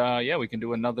 and we can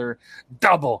do another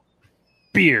double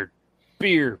beer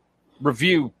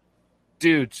review,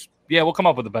 dudes. Yeah, we'll come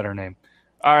up with a better name.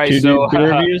 All right, so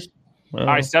reviews. All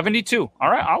right, 72. All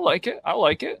right, I like it.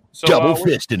 So double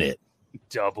fisting it.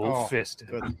 Double fisted.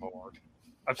 Good Lord.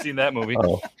 I've seen that movie.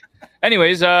 Oh.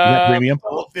 Anyways, premium.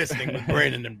 Double fisting with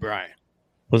Brandon and Brian.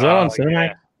 Was that on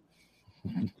Cinemax?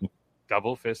 Yeah.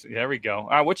 Double fist. There we go. All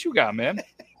right, what you got, man?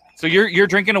 So you're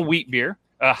drinking a wheat beer,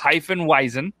 a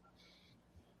Hefeweizen.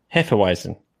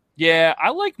 Hefeweizen. Yeah,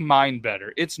 I like mine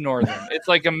better. It's northern. It's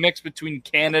like a mix between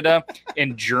Canada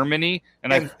and Germany,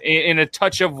 and a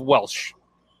touch of Welsh.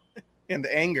 And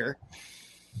anger.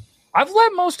 I've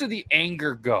let most of the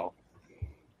anger go.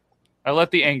 I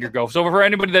let the anger go. So for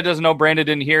anybody that doesn't know, Brandon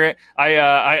didn't hear it.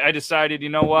 I decided, you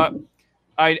know what?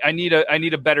 I need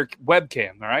a better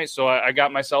webcam. All right, so I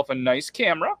got myself a nice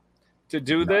camera to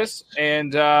do this,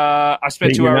 and I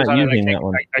spent 2 hours on it.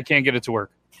 I can't get it to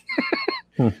work.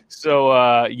 So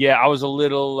I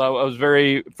was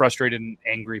very frustrated and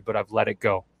angry, but I've let it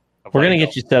go. We're gonna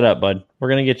get you set up, bud. We're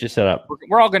gonna get you set up.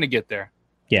 We're all gonna get there.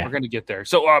 Yeah, we're gonna get there.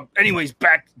 So, anyways,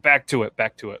 back to it.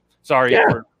 Sorry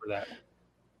for that.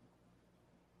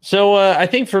 So I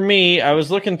think for me, I was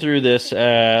looking through this,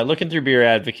 looking through Beer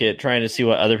Advocate, trying to see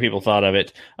what other people thought of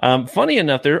it. Funny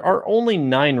enough, there are only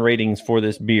 9 ratings for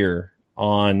this beer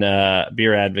on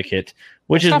Beer Advocate,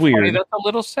 which is weird. Funny. That's a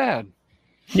little sad.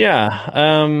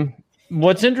 Yeah.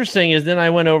 What's interesting is then I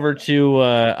went over to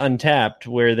Untappd,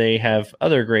 where they have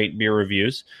other great beer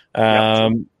reviews.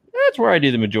 That's where I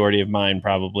do the majority of mine,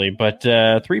 probably. But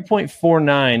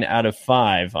 3.49 out of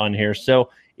 5 on here. So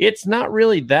it's not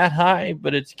really that high,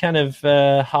 but it's kind of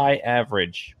high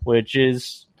average, which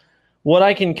is what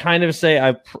I can kind of say.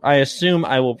 I assume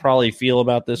I will probably feel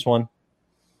about this one.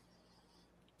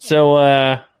 So,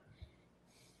 not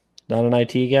an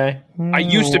IT guy? I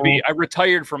used to be. I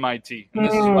retired from IT, and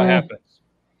this is what happens.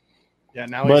 Yeah,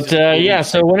 now. But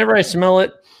so whenever I smell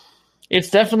it, it's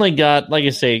definitely got, like I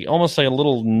say, almost like a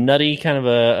little nutty kind of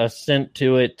a scent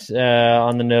to it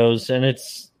on the nose, and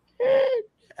it's.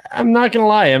 I'm not gonna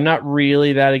lie, I'm not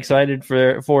really that excited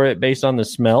for it based on the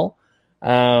smell.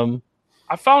 I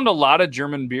found a lot of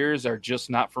German beers are just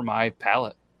not for my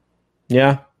palate.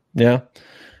 Yeah.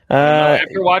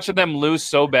 After watching them lose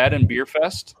so bad in Beer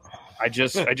Fest, I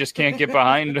just can't get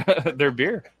behind their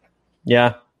beer.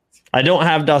 Yeah. I don't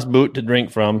have Das Boot to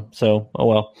drink from, so oh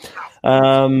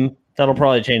well. That'll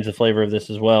probably change the flavor of this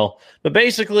as well. But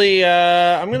basically,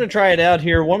 I'm going to try it out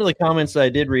here. One of the comments that I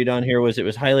did read on here was it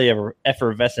was highly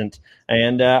effervescent,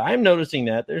 and I'm noticing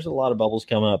that there's a lot of bubbles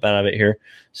coming up out of it here.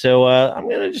 So I'm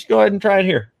going to just go ahead and try it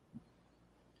here.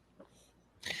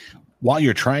 While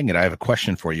you're trying it, I have a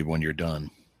question for you when you're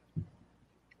done.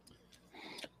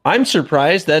 I'm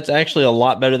surprised. That's actually a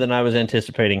lot better than I was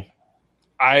anticipating.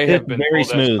 I have been very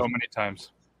smooth so many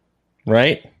times.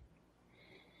 Right?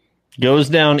 Goes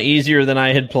down easier than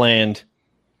I had planned.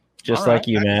 Just like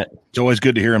you, Matt. It's always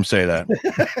good to hear him say that.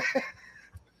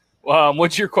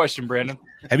 What's your question, Brandon?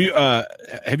 Have you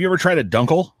ever tried a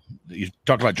Dunkel? You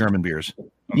talked about German beers.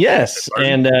 Yes,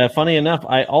 and funny enough,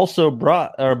 I also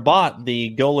bought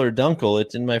the Goller Dunkel.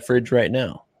 It's in my fridge right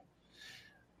now.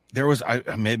 There was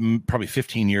probably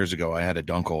 15 years ago. I had a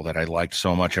Dunkel that I liked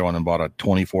so much. I went and bought a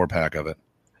 24 pack of it,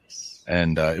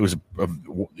 and it was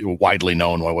widely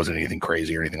known. It wasn't anything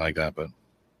crazy or anything like that. But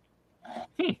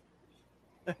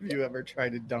have you ever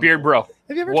tried a Dunkel? Beard Bro,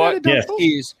 have you ever tried a Dunkel? What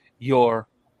is your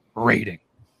rating?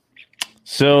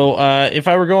 So if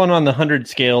I were going on the 100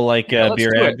 scale, like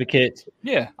Beer Advocate,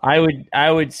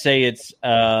 I would say it's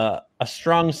a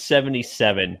strong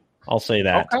 77. I'll say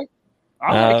that. Okay,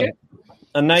 I like it.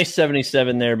 A nice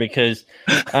 77 there because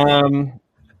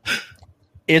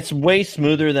it's way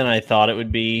smoother than I thought it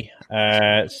would be.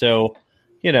 So,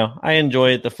 I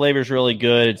enjoy it. The flavor's really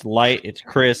good. It's light. It's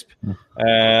crisp.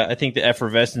 I think the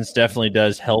effervescence definitely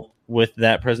does help with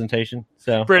that presentation.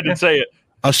 So, Brandon, say it.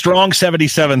 A strong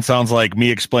 77 sounds like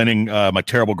me explaining my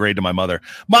terrible grade to my mother.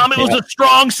 Mom, it was a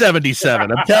strong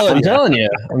 77. I'm telling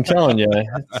you.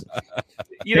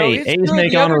 Hey, A's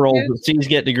make honor rolls, but C's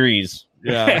get degrees.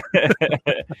 Yeah.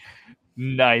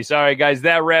 Nice. All right, guys,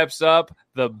 that wraps up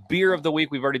the beer of the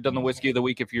week. We've already done the whiskey of the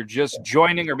week. If you're just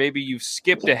joining, or maybe you've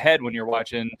skipped ahead when you're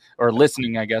watching or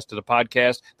listening, I guess, to the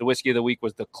podcast, the whiskey of the week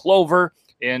was the Clover,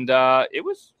 and it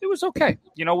was okay.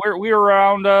 We were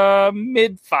around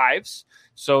mid fives,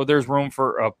 so there's room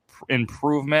for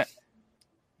improvement.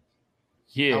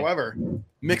 Yeah. However,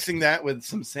 mixing that with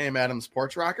some Sam Adams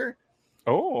Porch Rocker,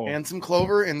 and some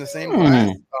Clover in the same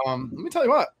glass. Let me tell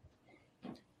you what.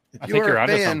 If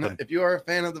you are a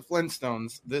fan of the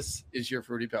Flintstones, this is your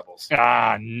Fruity Pebbles.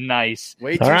 Ah, nice.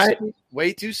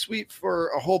 Way too sweet for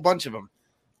a whole bunch of them.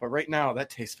 But right now, that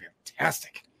tastes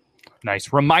fantastic.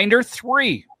 Nice. Reminder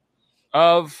 3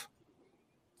 of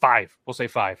 5. We'll say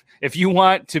 5. If you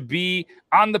want to be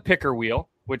on the picker wheel,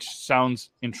 which sounds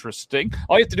interesting,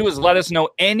 all you have to do is let us know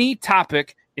any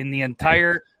topic in the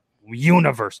entire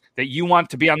universe that you want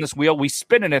to be on this wheel. We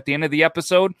spin it at the end of the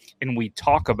episode and we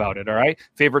talk about it. All right.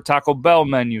 Favorite Taco Bell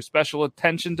menu, special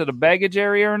attention to the baggage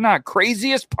area or not,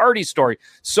 craziest party story.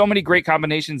 So many great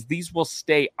combinations. These will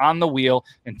stay on the wheel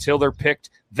until they're picked,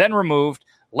 then removed.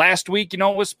 Last week,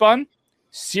 what was spun?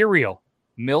 Cereal,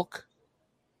 milk,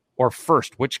 or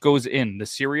first, which goes in, the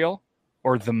cereal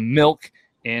or the milk?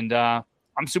 And I'm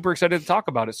super excited to talk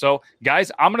about it. So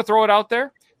guys, I'm going to throw it out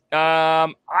there.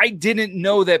 I didn't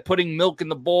know that putting milk in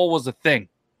the bowl was a thing.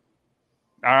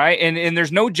 All right. And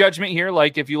there's no judgment here.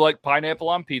 Like if you like pineapple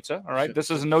on pizza. All right. This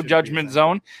is a no judgment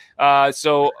zone.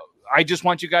 So I just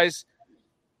want you guys'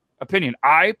 opinion.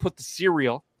 I put the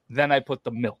cereal, then I put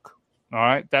the milk. All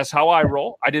right. That's how I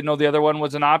roll. I didn't know the other one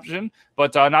was an option,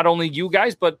 but not only you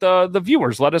guys, but the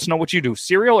viewers, let us know what you do.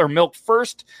 Cereal or milk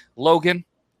first. Logan,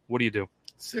 what do you do?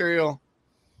 Cereal,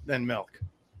 then milk.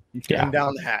 Yeah. And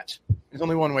down the hatch. There's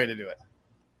only one way to do it.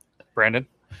 Brandon?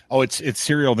 Oh, it's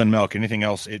cereal then milk. Anything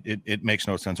else, it makes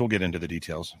no sense. We'll get into the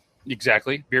details.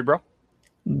 Exactly. Beard Bro?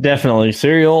 Definitely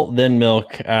cereal, then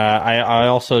milk. I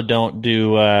also don't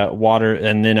do water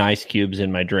and then ice cubes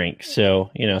in my drink.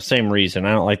 So, same reason.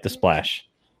 I don't like the splash.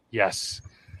 Yes.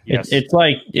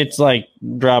 It's like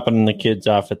dropping the kids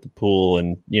off at the pool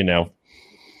and,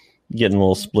 getting a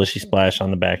little splishy splash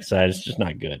on the backside. It's just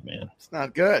not good, man. It's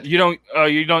not good. You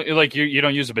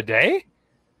don't use a bidet?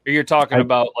 Or you're talking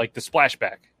about like the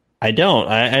splashback? I don't.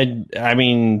 I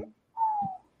mean,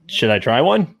 should I try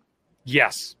one?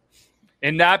 Yes.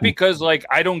 And not because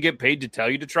I don't get paid to tell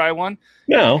you to try one.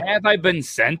 No. Have I been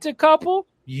sent a couple?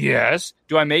 Yes.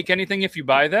 Do I make anything if you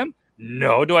buy them?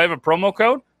 No. Do I have a promo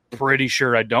code? Pretty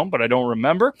sure I don't, but I don't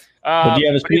remember. But do you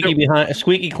have a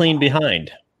squeaky clean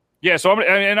behind? Yeah, so I'm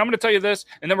going to tell you this,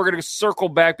 and then we're going to circle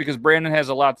back because Brandon has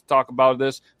a lot to talk about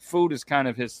this. Food is kind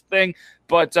of his thing.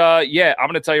 But, I'm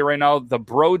going to tell you right now, the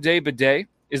Bro Day Bidet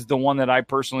is the one that I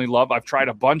personally love. I've tried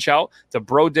a bunch out. The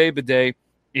Bro Day Bidet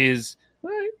is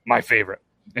my favorite.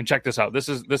 And check this out. This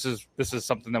is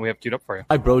something that we have queued up for you.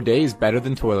 My Bro Day is better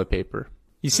than toilet paper.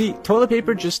 You see, toilet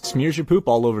paper just smears your poop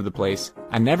all over the place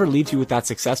and never leaves you with that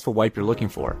successful wipe you're looking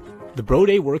for. The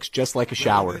Broday works just like a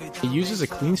shower. It uses a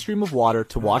clean stream of water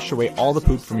to wash away all the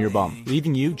poop from your bum,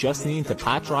 leaving you just needing to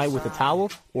pat dry with a towel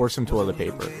or some toilet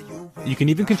paper. You can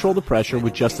even control the pressure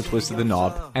with just a twist of the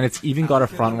knob, and it's even got a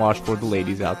front wash for the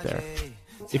ladies out there.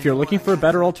 If you're looking for a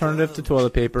better alternative to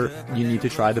toilet paper, you need to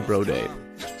try the Broday.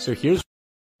 So here's...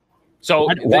 So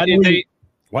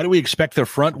why do we expect the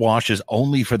front washes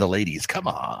only for the ladies? Come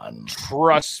on.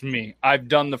 Trust me. I've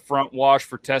done the front wash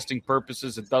for testing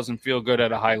purposes. It doesn't feel good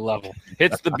at a high level.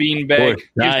 Hits the beanbag.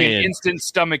 Gives me an instant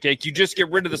stomach ache. You just get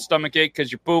rid of the stomach ache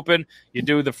because you're pooping. You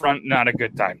do the front. Not a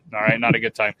good time. All right. Not a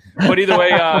good time. But either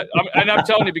way, I'm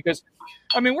telling you because,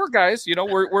 I mean, we're guys, you know,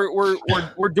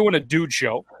 we're doing a dude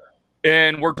show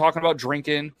and we're talking about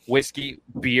drinking whiskey,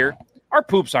 beer. Our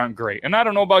poops aren't great. And I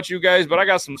don't know about you guys, but I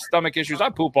got some stomach issues. I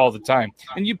poop all the time.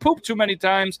 And you poop too many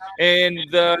times. And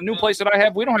the new place that I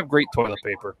have, we don't have great toilet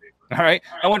paper. All right.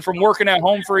 I went from working at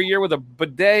home for a year with a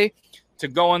bidet to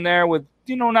going there with,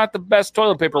 you know, not the best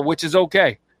toilet paper, which is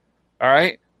okay. All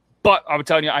right. But I'm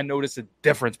telling you, I noticed a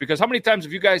difference because how many times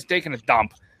have you guys taken a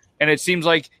dump and it seems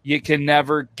like you can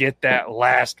never get that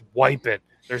last wipe it?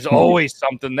 There's always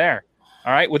something there.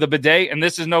 All right. With a bidet. And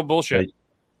this is no bullshit.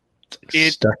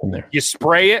 It's stuck in there. You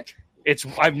spray it.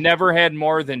 I've never had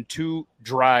more than 2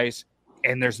 dries,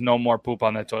 and there's no more poop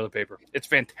on that toilet paper. It's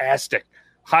fantastic.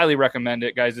 Highly recommend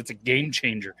it, guys. It's a game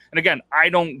changer. And again, I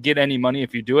don't get any money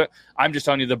if you do it. I'm just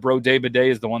telling you the Broday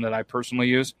bidet is the one that I personally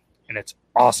use, and it's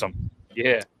awesome.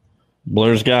 Yeah.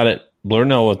 Blur's got it. Blur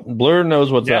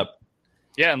knows what's up.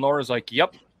 Yeah, and Laura's like,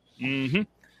 yep. Mm-hmm.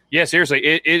 Yeah, seriously,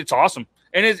 it's awesome.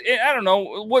 And I don't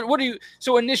know, what do you –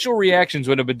 so initial reactions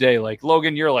with a bidet, like,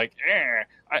 Logan, you're like,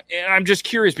 and I'm just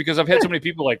curious because I've had so many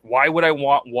people like, why would I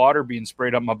want water being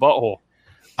sprayed up my butthole?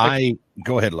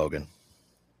 Go ahead, Logan.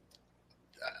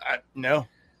 No.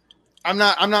 I'm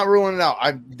not ruling it out.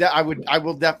 I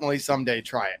will definitely someday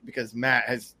try it because Matt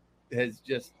has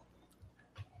just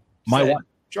wife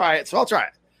try it, so I'll try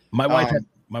it. My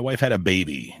wife had a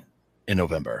baby in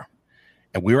November.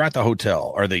 And we were at the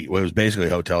hotel, it was basically a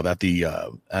hotel at the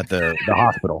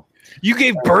hospital. You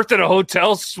gave birth at a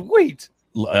hotel? Sweet.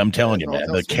 I'm telling you,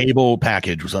 man, the cable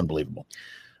package was unbelievable.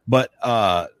 But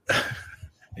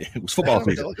it was football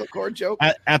season.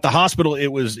 At the hospital, it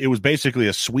was basically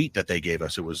a suite that they gave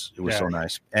us. It was so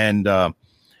nice, and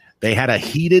they had a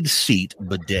heated seat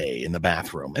bidet in the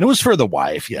bathroom, and it was for the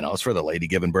wife. You know, it's for the lady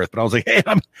giving birth. But I was like, hey,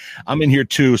 I'm in here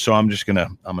too, so I'm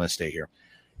gonna stay here.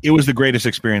 It was the greatest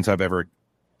experience I've ever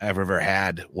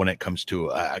had when it comes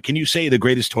to can you say the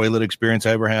greatest toilet experience I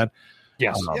ever had?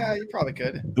 Yes. Yeah, you probably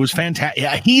could. It was fantastic.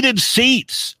 Yeah, heated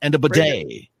seats and a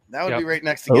bidet. That would be right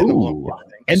next to getting the bloom.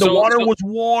 And the water was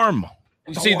warm.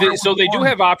 See, they do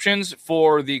have options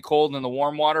for the cold and the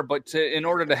warm water, but in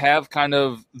order to have kind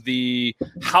of the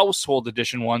household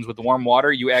edition ones with the warm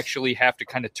water, you actually have to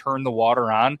kind of turn the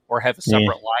water on or have a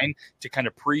separate line to kind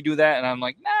of pre-do that. And I'm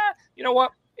like, nah, you know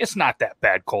what? It's not that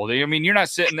bad cold. I mean, you're not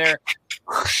sitting there,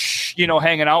 you know,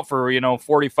 hanging out for,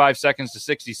 45 seconds to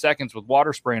 60 seconds with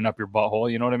water spraying up your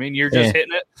butthole. You know what I mean? You're just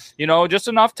hitting it, just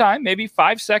enough time, maybe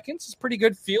 5 seconds. It's pretty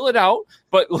good. Feel it out.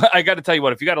 But I got to tell you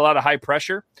what, if you got a lot of high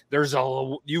pressure,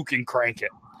 you can crank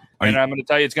it. I'm going to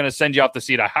tell you, it's going to send you off the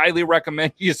seat. I highly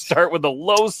recommend you start with a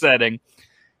low setting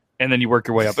and then you work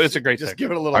your way up. It's a great thing.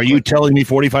 Give it a little. Are you telling me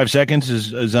 45 seconds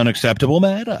is unacceptable,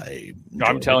 Matt?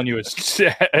 I'm telling you,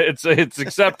 it's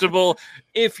acceptable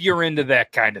if you're into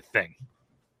that kind of thing.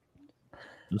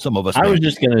 Some of us. I was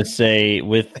just gonna say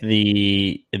with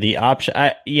the option,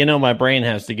 my brain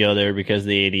has to go there because of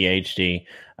the ADHD.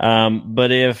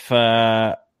 But if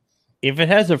it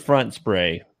has a front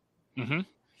spray,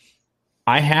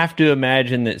 I have to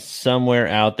imagine that somewhere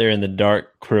out there in the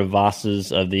dark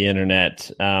crevasses of the internet,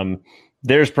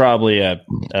 there's probably a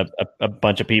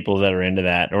bunch of people that are into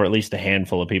that, or at least a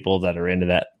handful of people that are into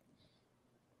that.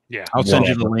 Yeah, I'll send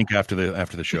you the link after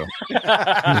the show.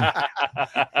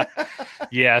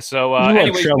 Yeah. So,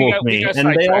 anyways, we got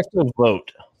and they also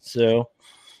vote. So,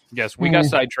 yes, we got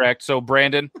sidetracked. So,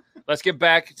 Brandon, let's get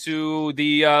back to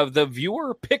the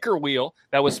viewer picker wheel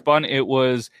that was spun. It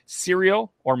was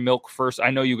cereal or milk first. I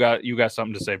know you got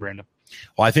something to say, Brandon.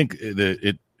 Well, I think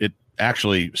it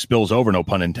actually spills over. No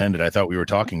pun intended. I thought we were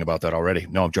talking about that already.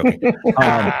 No, I'm joking.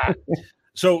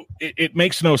 So it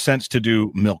makes no sense to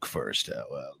do milk first.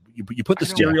 You put the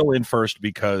cereal in first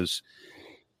because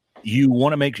you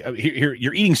want to make here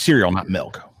you're eating cereal, not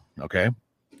milk. Okay,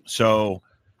 so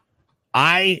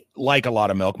I like a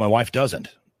lot of milk. My wife doesn't.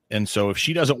 And so if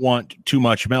she doesn't want too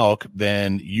much milk,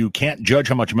 then you can't judge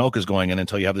how much milk is going in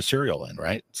until you have the cereal in,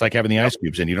 right? It's like having the ice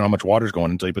cubes in. You don't know how much water is going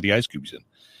in until you put the ice cubes in.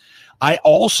 I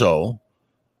also,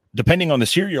 depending on the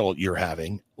cereal you're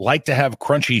having, like to have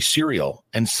crunchy cereal.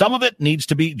 And some of it needs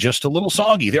to be just a little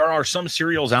soggy. There are some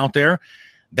cereals out there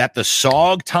that the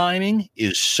sog timing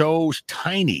is so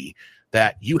tiny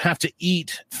that you have to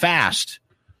eat fast.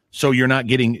 So you're not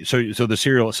getting, so the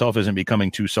cereal itself isn't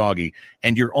becoming too soggy.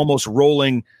 And you're almost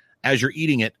rolling as you're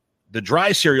eating it, the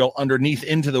dry cereal underneath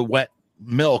into the wet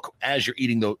milk as you're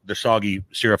eating the soggy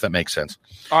cereal, if that makes sense.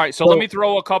 All right. So let me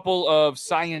throw a couple of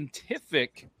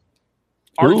scientific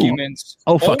arguments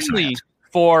only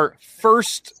for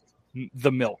first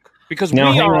the milk. Because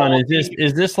now, hang on,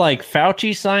 is this like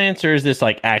Fauci science or is this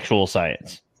like actual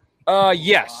science?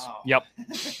 Yes. Wow. Yep.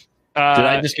 Did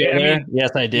I just get there?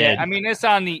 Yes, I did. Yeah, I mean, it's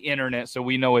on the internet, so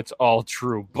we know it's all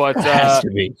true. But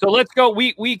so let's go.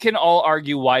 We can all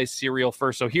argue why cereal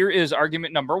first. So here is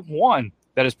argument number one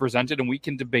that is presented, and we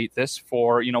can debate this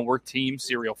for, we're team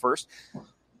cereal first.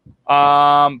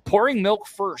 Pouring milk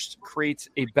first creates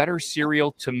a better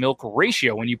cereal to milk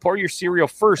ratio. When you pour your cereal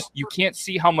first, you can't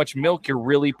see how much milk you're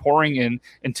really pouring in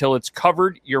until it's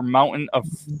covered your mountain of,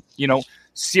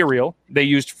 cereal. They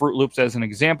used Fruit Loops as an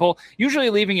example, usually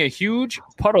leaving a huge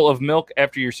puddle of milk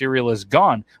after your cereal is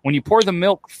gone. When you pour the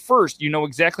milk first, you know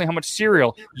exactly how much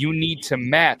cereal you need to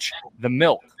match the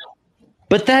milk.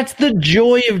 But that's the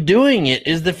joy of doing it,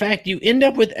 is the fact you end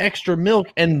up with extra milk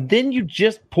and then you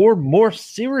just pour more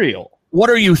cereal. What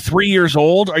are you, 3 years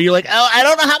old? Are you like, oh, I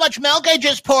don't know how much milk I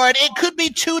just poured. It could be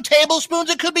 2 tablespoons.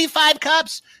 It could be 5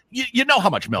 cups. You know how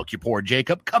much milk you poured,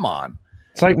 Jacob. Come on.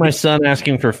 It's like my son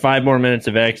asking for 5 more minutes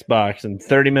of Xbox, and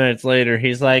 30 minutes later,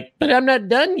 he's like, but I'm not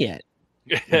done yet.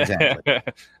 Exactly.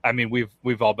 I mean,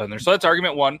 we've all been there. So that's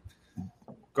argument one.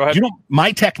 Go ahead.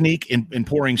 My technique in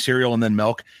pouring cereal and then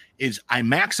milk is I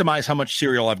maximize how much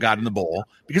cereal I've got in the bowl,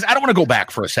 because I don't want to go back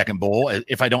for a second bowl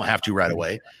if I don't have to right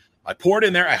away. I pour it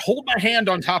in there. I hold my hand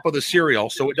on top of the cereal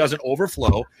so it doesn't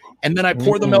overflow. And then I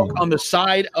pour the milk on the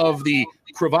side of the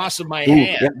crevasse of my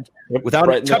hand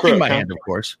without touching my hand, of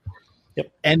course. Yep.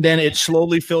 And then it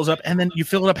slowly fills up, and then you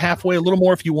fill it up halfway, a little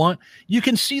more if you want. You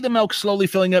can see the milk slowly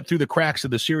filling up through the cracks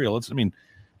of the cereal.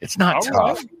 It's not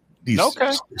tough.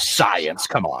 Science,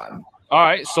 come on. All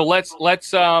right, so let's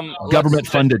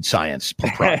government-funded science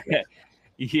project.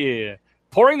 Yeah.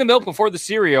 Pouring the milk before the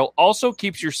cereal also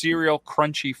keeps your cereal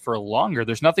crunchy for longer.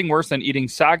 There's nothing worse than eating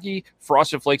soggy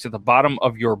Frosted Flakes at the bottom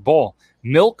of your bowl.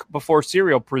 Milk before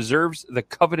cereal preserves the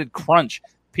coveted crunch.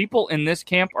 People in this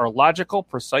camp are logical,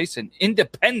 precise, and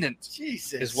independent.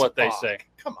 Is what they say.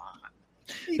 Come on.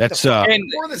 That's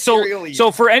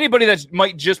so for anybody that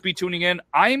might just be tuning in,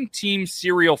 I'm team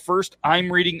cereal first. I'm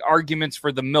reading arguments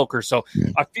for the milker. So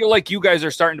I feel like you guys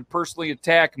are starting to personally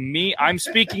attack me. I'm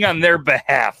speaking on their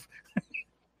behalf.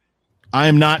 I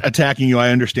am not attacking you. I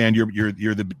understand you're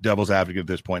the devil's advocate at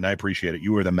this point, and I appreciate it.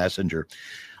 You were the messenger.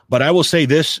 But I will say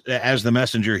this as the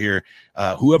messenger here,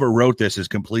 whoever wrote this is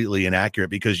completely inaccurate,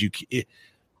 because they're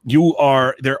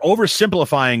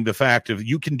oversimplifying the fact of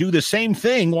you can do the same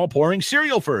thing while pouring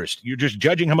cereal first. You're just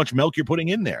judging how much milk you're putting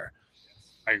in there.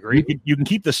 I agree. You can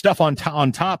keep the stuff on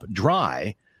top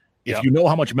dry if you know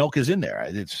how much milk is in there.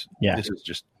 This is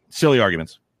just silly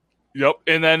arguments. Yep.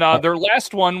 And then their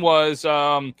last one was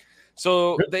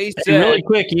so they said really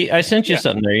quick. I sent you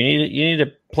something there. You need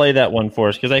to play that one for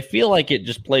us, because I feel like it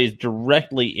just plays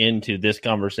directly into this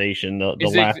conversation. The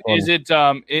last one. Is it?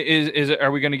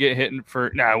 Are we going to get hit for?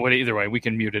 Nah. Either way, we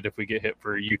can mute it if we get hit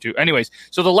for YouTube. Anyways,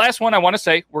 so the last one I want to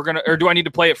say or do I need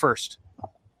to play it first?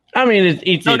 I mean,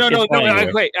 it's no.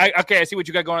 Wait. I see what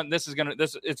you got going on. It's gonna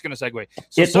segue.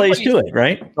 So it plays to it,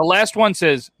 right? The last one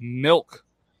says milk.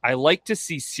 I like to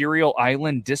see Cereal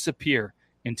Island disappear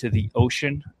into the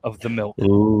ocean of the milk.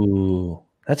 Ooh,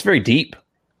 that's very deep.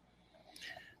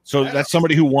 So that's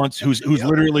somebody who's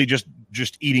literally just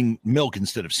eating milk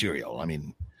instead of cereal. I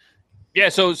mean, yeah.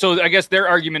 So I guess their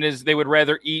argument is they would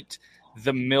rather eat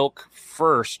the milk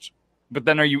first, but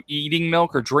then are you eating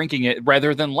milk or drinking it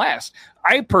rather than last?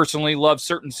 I personally love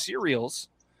certain cereals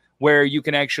where you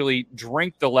can actually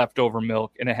drink the leftover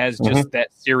milk and it has just that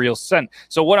cereal scent.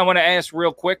 So what I want to ask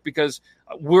real quick, because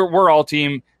we're all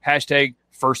team hashtag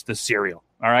first the cereal.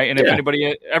 All right. And if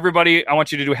everybody, I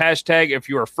want you to do hashtag if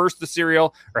you are first the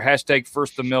cereal or hashtag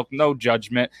first the milk. No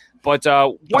judgment. But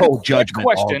judgment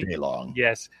question. All day long.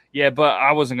 Yes. Yeah, but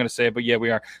I wasn't going to say it, but yeah, we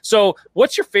are. So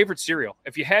what's your favorite cereal?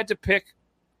 If you had to pick,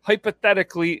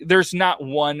 hypothetically, there's not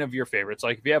one of your favorites.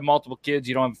 Like if you have multiple kids,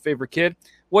 you don't have a favorite kid.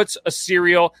 What's a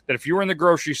cereal that if you were in the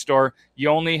grocery store, you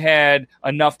only had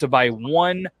enough to buy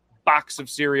one box of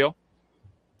cereal?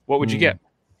 What would you get?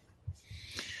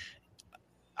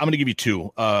 I'm going to give you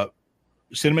two.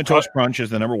 Cinnamon Toast Crunch is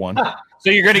the number one. So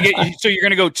you're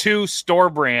gonna go 2 store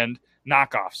brand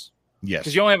knockoffs. Yes,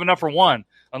 because you only have enough for one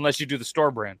unless you do the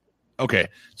store brand. Okay,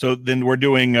 so then we're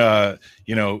doing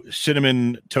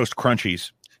Cinnamon Toast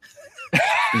Crunchies,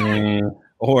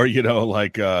 or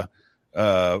like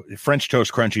French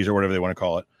Toast Crunchies or whatever they want to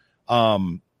call it.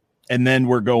 And then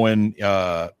we're going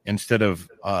instead of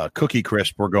Cookie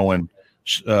Crisp, we're going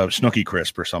Snooky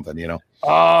Crisp or something.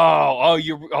 Oh,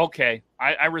 you okay?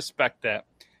 I respect that.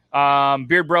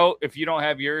 Beard Bro, if you don't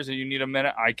have yours and you need a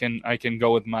minute, I can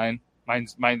go with mine.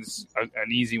 Mine's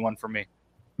an easy one for me.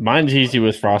 Mine's easy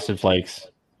with Frosted Flakes.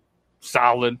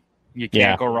 Solid. You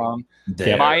can't go wrong.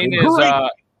 Yeah.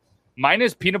 Mine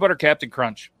is Peanut Butter Captain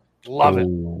Crunch. Love it.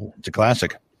 It's a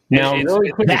classic. Now,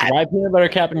 really quick, why Peanut Butter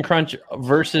Captain Crunch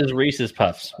versus Reese's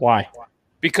Puffs? Why?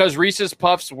 Because Reese's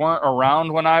Puffs weren't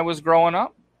around when I was growing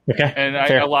up. Okay. And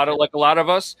a lot of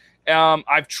us,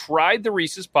 I've tried the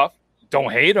Reese's Puff.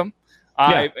 Don't hate them.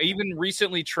 I've even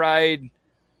recently tried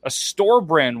a store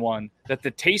brand one that the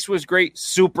taste was great,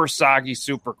 super soggy,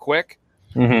 super quick.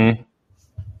 Mm-hmm.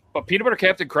 But Peanut Butter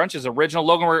Captain Crunch is original.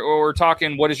 Logan, we're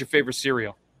talking, what is your favorite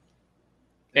cereal?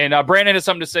 And Brandon has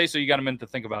something to say, so you got a minute to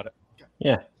think about it.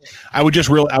 Yeah. I would just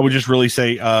really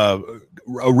say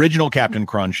original Captain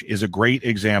Crunch is a great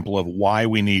example of why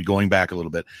we need, going back a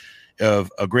little bit,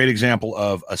 of a great example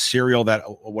of a cereal that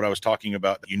what I was talking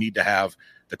about. You need to have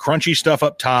the crunchy stuff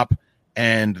up top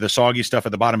and the soggy stuff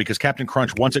at the bottom, because Captain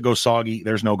Crunch, once it goes soggy,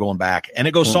 there's no going back, and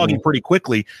it goes soggy pretty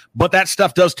quickly, but that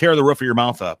stuff does tear the roof of your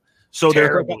mouth up. So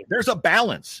there's a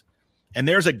balance, and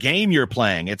there's a game you're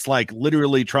playing. It's like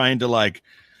literally trying to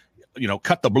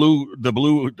cut the blue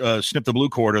snip the blue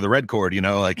cord or the red cord,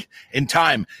 like in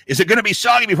time. Is it going to be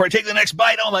soggy before I take the next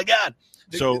bite? Oh my God.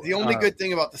 The only good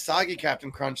thing about the soggy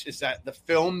Captain Crunch is that the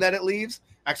film that it leaves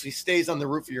actually stays on the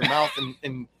roof of your mouth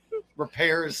and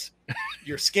repairs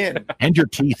your skin and your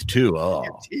teeth too. Oh,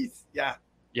 your teeth. Yeah.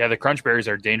 Yeah. The Crunch Berries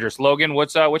are dangerous. Logan,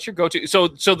 what's your go-to? So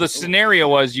the scenario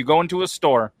was you go into a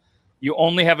store, you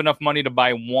only have enough money to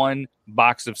buy one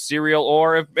box of cereal,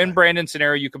 or if in Brandon's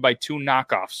scenario, you could buy 2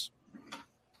 knockoffs.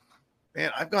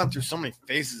 Man, I've gone through so many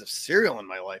phases of cereal in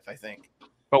my life, I think.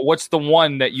 But what's the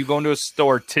one that you go into a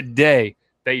store today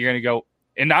that you're going to go,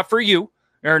 and not for you,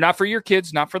 or not for your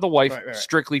kids, not for the wife, right.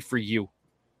 strictly for you?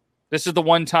 This is the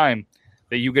one time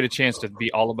that you get a chance to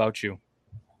be all about you.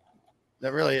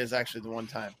 That really is actually the one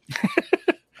time.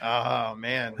 Oh,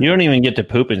 man. You don't even get to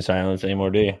poop in silence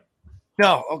anymore, do you?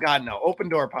 No. Oh, God, no. Open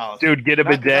door policy. Dude, get a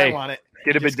bidet. I want it.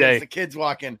 Get a bidet. The kids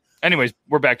walk in. Anyways,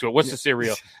 we're back to it. What's the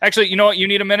cereal? Actually, you know what? You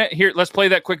need a minute here. Let's play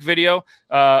that quick video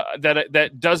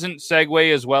that doesn't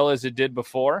segue as well as it did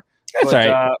before. That's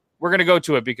right. We're gonna go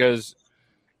to it because,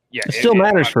 it still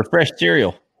matters for fresh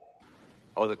cereal.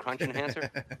 Oh, the crunch enhancer?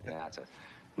 Yeah, it's a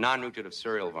non-nutritive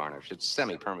cereal varnish. It's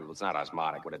semi-permeable. It's not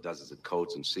osmotic. What it does is it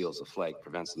coats and seals the flake,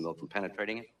 prevents the milk from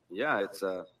penetrating it. Yeah, it's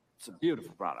a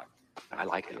beautiful product. I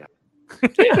like it.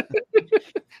 Yeah.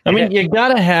 I mean, you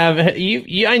gotta have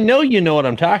you. I know you know what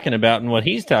I'm talking about and what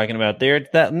he's talking about there. It's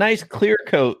that nice clear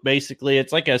coat. Basically,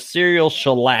 it's like a cereal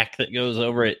shellac that goes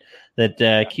over it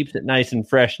that keeps it nice and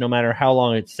fresh, no matter how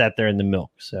long it's sat there in the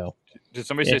milk. So, did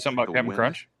somebody say something about Captain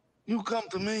Crunch? You come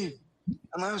to me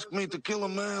and ask me to kill a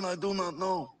man I do not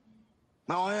know.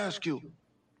 Now I ask you,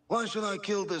 why should I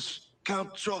kill this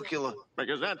Count Chocula?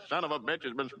 Because that son of a bitch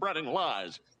has been spreading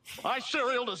lies. My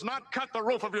cereal does not cut the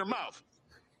roof of your mouth.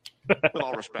 With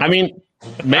all respect. I mean,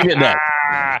 maybe it does.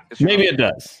 Maybe it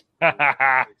does.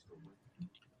 I'm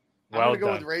going to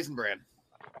go with Raisin Bran.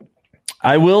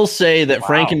 I will say that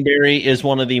Frankenberry is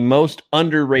one of the most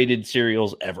underrated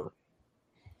cereals ever.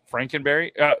 Frankenberry?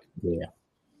 Yeah.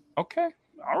 Okay.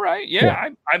 All right. Yeah.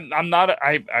 I'm not.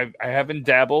 I haven't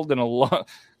dabbled in a lot.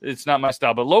 It's not my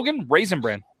style. But Logan, Raisin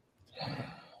Bran.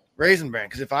 Raisin Bran,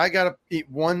 because if I got to eat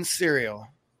one cereal,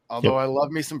 although I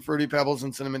love me some Fruity Pebbles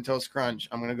and Cinnamon Toast Crunch,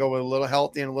 I'm going to go with a little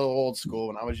healthy and a little old school.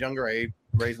 When I was younger, I ate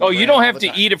Raisin Bran. Oh, you don't have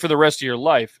to eat it for the rest of your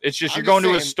life. It's just you're going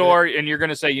to a store and you're going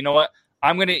to say, you know what?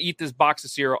 I'm going to eat this box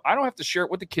of cereal. I don't have to share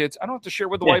it with the kids. I don't have to share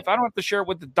it with the wife. I don't have to share it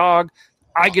with the dog.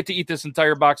 I get to eat this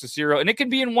entire box of cereal, and it can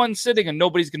be in one sitting, and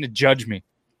nobody's going to judge me.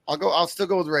 I'll still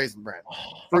go with Raisin Bran.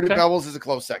 Fruity Pebbles is a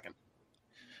close second.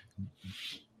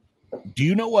 Do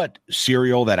you know what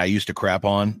cereal that I used to crap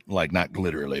on? Like, not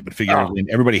literally, but figuratively.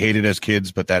 Everybody hated it as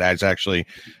kids, but that is actually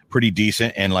pretty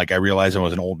decent. And like, I realized I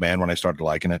was an old man when I started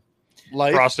liking it.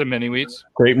 Like Frosted Mini Wheats,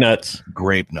 Grape Nuts.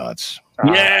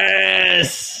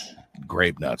 Yes,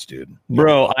 Grape Nuts, dude.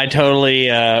 Bro, I totally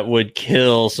would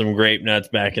kill some Grape Nuts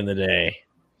back in the day.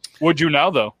 Would you now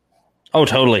though? Oh,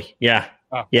 totally. Yeah,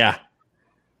 yeah.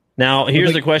 Now,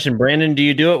 here's the question, Brandon. Do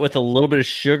you do it with a little bit of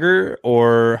sugar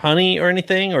or honey or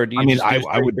anything, or do you?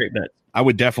 I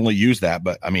would definitely use that,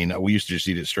 but I mean, we used to just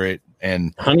eat it straight.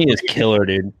 And honey is killer,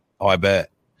 dude. Oh, I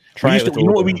bet. Try it. You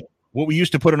know what we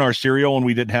used to put in our cereal when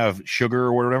we didn't have sugar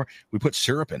or whatever? We put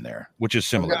syrup in there, which is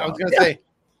similar. I was going to say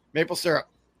maple syrup.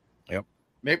 Yep.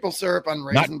 Maple syrup on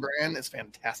Raisin Bran is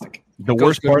fantastic. The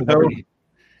worst part though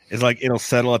is like it'll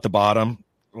settle at the bottom.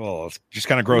 Well, it's just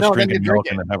kind of gross drinking milk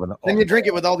and then you drink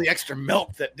it with all the extra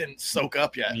milk that didn't soak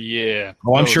up yet. Yeah.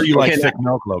 Oh, I'm sure you like thick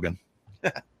milk, Logan.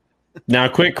 Now,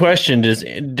 quick question: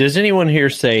 Does anyone here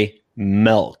say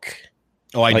milk?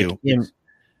 Oh, I do.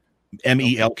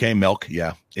 MELK, milk.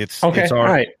 Yeah, it's okay. It's all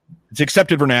right. It's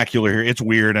accepted vernacular here. It's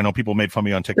weird. I know people made fun of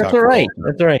me on TikTok. That's all right.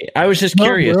 That's all right. I was just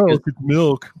curious. Milk. It's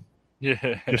milk. Yeah.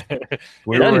 It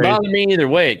doesn't bother me either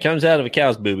way. It comes out of a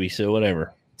cow's booby, so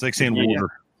whatever. It's like saying water.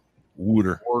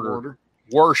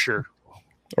 Warsher.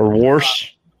 Or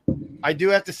warsh. I do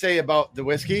have to say about the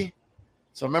whiskey.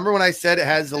 So remember when I said it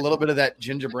has a little bit of that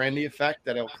ginger brandy effect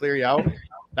that it'll clear you out?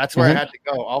 That's where I had to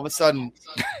go. All of a sudden,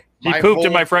 he pooped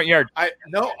in my front yard.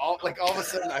 All of a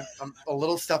sudden, I'm a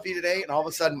little stuffy today, and all of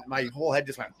a sudden, my whole head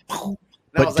just went. And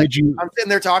but I was like, I'm sitting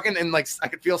there talking, and like I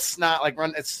could feel snot like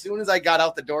run. As soon as I got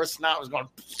out the door, snot was going.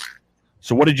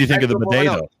 So what did you think of the bidet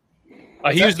though?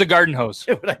 He used the garden hose.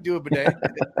 Would I do a bidet?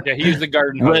 Yeah, he used the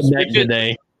garden hose.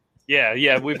 Bidet.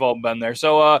 Yeah, we've all been there.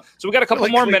 So we got a couple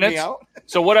more minutes.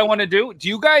 So what I want to do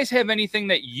you guys have anything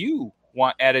that you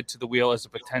want added to the wheel as a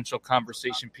potential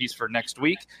conversation piece for next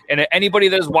week? And anybody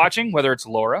that is watching, whether it's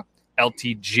Laura,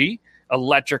 LTG,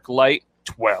 Electric Light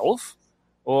 12,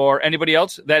 or anybody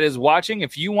else that is watching,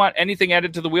 if you want anything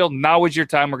added to the wheel, now is your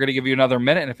time. We're going to give you another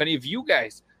minute. And if any of you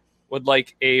guys would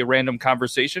like a random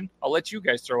conversation, I'll let you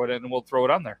guys throw it in and we'll throw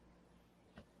it on there.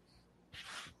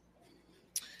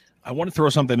 I want to throw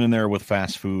something in there with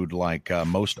fast food, like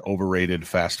most overrated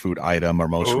fast food item or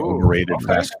most overrated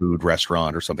fast food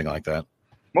restaurant or something like that.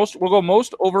 We'll go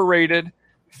most overrated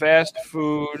fast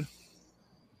food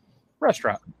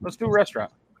restaurant. Let's do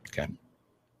restaurant. Okay.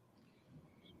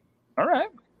 All right.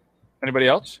 Anybody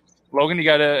else? Logan, you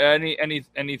got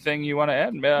anything you want to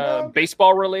add? No.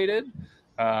 Baseball related?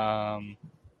 I'm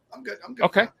good.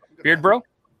 Okay. Beard bro?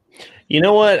 You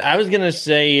know what? I was going to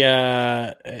say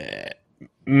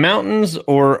mountains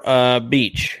or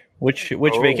beach. Which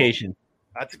vacation?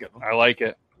 That's a good one. I like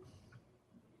it.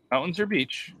 Mountains or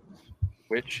beach?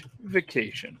 Which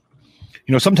vacation?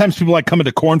 You know, sometimes people like coming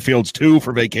to cornfields too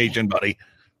for vacation, buddy.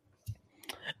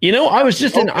 You know, I was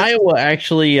just in Iowa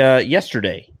actually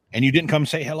yesterday. And you didn't come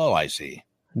say hello, I see.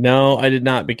 No, I did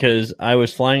not because I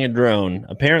was flying a drone.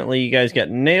 Apparently, you guys got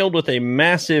nailed with a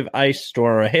massive ice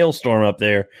storm or a hailstorm up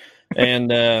there. And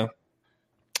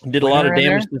did a lot of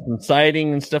damage to some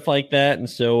siding and stuff like that. And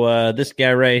so this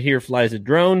guy right here flies a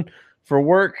drone for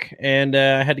work, and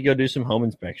I had to go do some home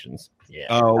inspections.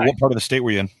 Yeah. What part of the state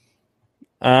were you in?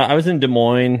 I was in Des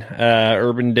Moines,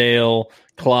 Urbandale,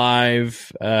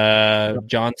 Clive,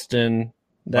 Johnston.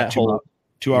 That whole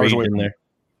 2 hours away from there.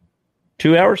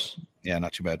 2 hours? Yeah,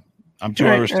 not too bad. I'm 2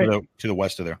 hours to the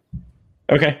west of there.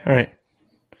 Okay, all right.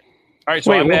 All right, so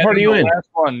wait, what part are you in? Last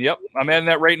one. Yep, I'm adding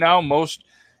that right now. Most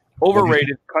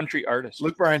overrated country artist.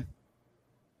 Luke Bryan.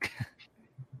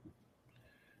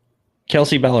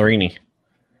 Kelsey Ballerini.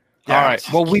 All right.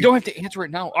 Well, we don't have to answer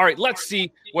it now. All right, let's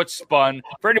see what's spun.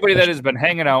 For anybody that has been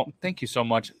hanging out, thank you so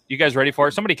much. You guys ready for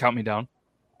it? Somebody count me down.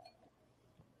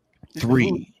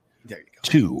 3,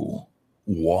 2,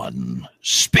 1.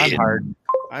 Spin. I'm hard.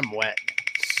 I'm wet.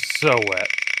 So wet.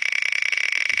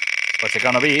 What's it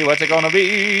gonna be? What's it gonna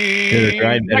be?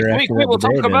 Next week we will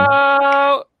talk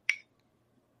about.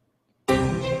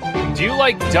 Do you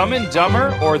like Dumb and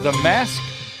Dumber or The Mask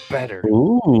better?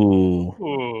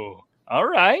 Ooh. All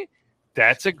right.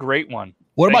 That's a great one.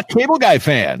 What about Cable Guy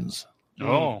fans?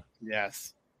 Oh.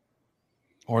 Yes.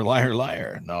 Or Liar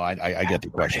Liar? No, I get the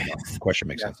question. The question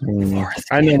makes sense.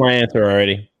 I know my answer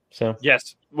already. So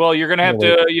yes. Well, you're gonna have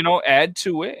to, add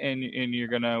to it, and you're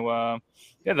gonna,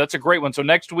 that's a great one. So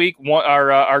next week,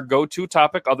 our go-to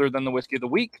topic, other than the whiskey of the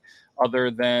week,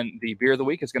 other than the beer of the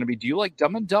week, is going to be: do you like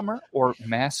Dumb and Dumber or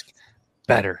Mask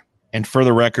better? And for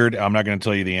the record, I'm not going to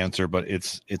tell you the answer, but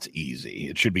it's easy.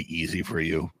 It should be easy for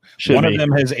you. One of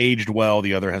them has aged well,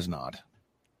 the other has not.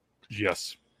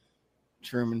 Yes.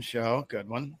 Truman Show, good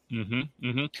one. Mm-hmm,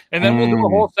 mm-hmm. And then we'll do a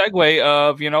whole segue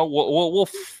of,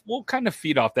 we'll kind of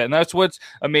feed off that. And that's what's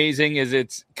amazing is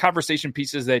it's conversation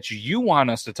pieces that you want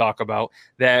us to talk about,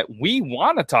 that we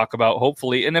want to talk about,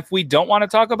 hopefully. And if we don't want to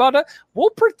talk about it,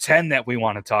 we'll pretend that we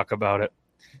want to talk about it.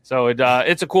 So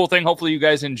it's a cool thing. Hopefully you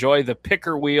guys enjoy the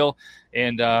picker wheel.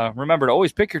 And remember to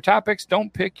always pick your topics.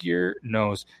 Don't pick your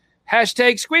nose.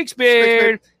 Hashtag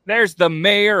Squeaksbeard. There's the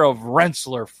mayor of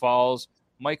Rensselaer Falls,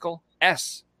 Michael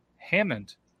S.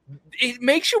 Hammond. It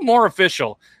makes you more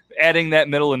official adding that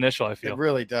middle initial, I feel. It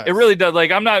really does. It really does.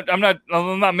 Like I'm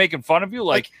not making fun of you.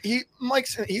 Like he's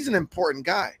an important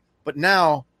guy, but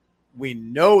now we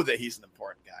know that he's an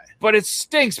important guy. But it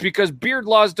stinks because Beard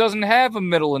Laws doesn't have a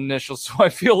middle initial, so I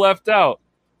feel left out.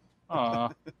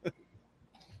 I'm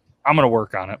gonna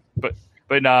work on it. But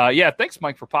yeah, thanks,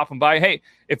 Mike, for popping by. Hey,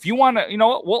 if you want to, you know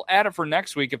what, we'll add it for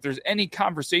next week. If there's any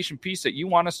conversation piece that you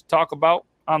want us to talk about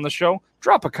on the show,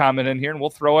 drop a comment in here and we'll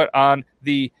throw it on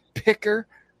the picker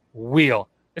wheel.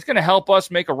 It's going to help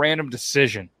us make a random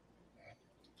decision.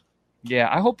 Yeah,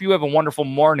 I hope you have a wonderful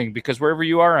morning because wherever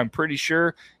you are, I'm pretty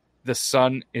sure the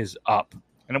sun is up.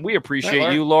 And we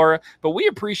appreciate you, Laura, but we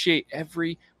appreciate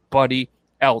everybody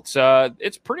else.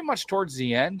 It's pretty much towards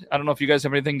the end. I don't know if you guys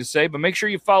have anything to say, but make sure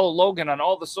you follow Logan on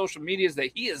all the social medias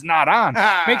that he is not on.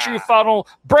 Make sure you follow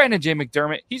Brandon J.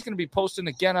 McDermott. He's going to be posting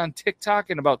again on TikTok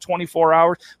in about 24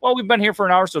 hours. Well, we've been here for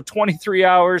an hour, so 23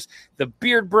 hours. The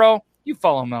Beard Bro. You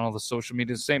follow him on all the social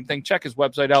media. Same thing. Check his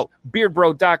website out,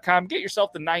 beardbro.com. Get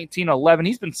yourself the 1911.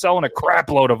 He's been selling a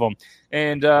crap load of them.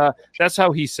 And that's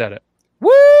how he said it.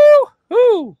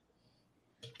 Woo-hoo!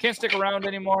 Can't stick around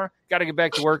anymore. Got to get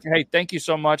back to work. Hey, thank you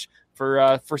so much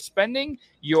for spending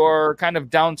your kind of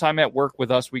downtime at work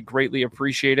with us. We greatly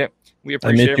appreciate it. We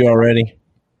appreciate it. I missed you already.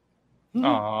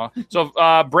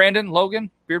 So, Brandon,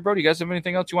 Logan, Beard Bro, do you guys have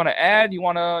anything else you want to add? You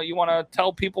want to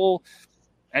tell people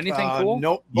anything cool?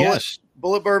 Nope. Yes.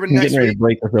 Bullet Bourbon I'm next getting ready week. to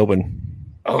break this open.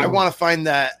 Oh. I want to find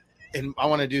that, and I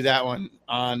want to do that one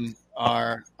on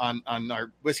our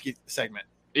whiskey segment.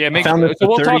 Yeah, I found this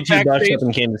for $32 up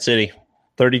in Kansas City.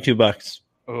 $32.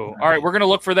 Oh, all right. We're gonna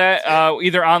look for that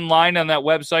either online on that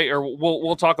website, or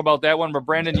we'll talk about that one. But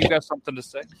Brandon, you got something to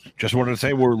say? Just wanted to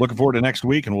say we're looking forward to next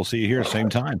week, and we'll see you here same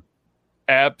time.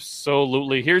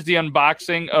 Absolutely. Here's the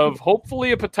unboxing of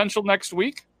hopefully a potential next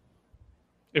week,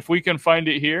 if we can find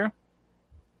it here.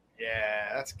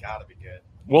 Yeah, that's got to be good.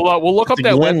 We'll look up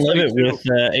that website with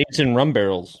 8 and rum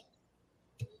barrels.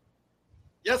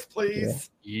 Yes, please.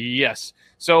 Yes.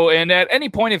 So, and at any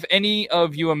point, if any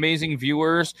of you amazing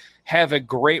viewers have a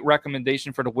great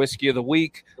recommendation for the whiskey of the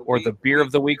week or the beer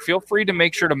of the week, feel free to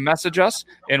make sure to message us,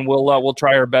 and we'll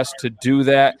try our best to do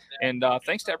that. And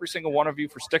thanks to every single one of you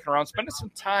for sticking around, spending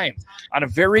some time on a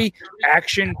very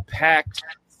action-packed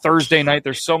Thursday night.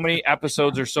 There's so many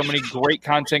episodes. There's so many great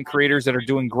content creators that are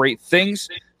doing great things.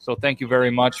 So thank you very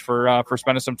much for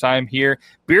spending some time here.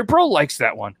 Beard Bro likes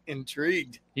that one.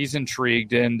 Intrigued. He's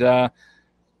intrigued. And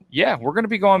yeah, we're going to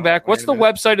be going back. What's the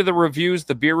website of the reviews,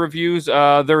 the beer reviews?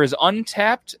 There is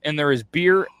Untapped and there is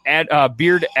Beard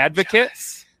Advocate.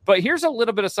 Yes. But here's a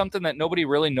little bit of something that nobody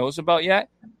really knows about yet.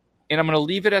 And I'm going to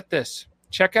leave it at this.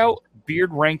 Check out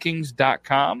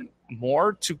beardrankings.com.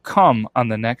 More to come on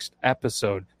the next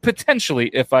episode, potentially,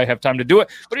 if I have time to do it.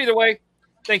 But either way,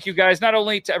 thank you guys, not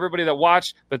only to everybody that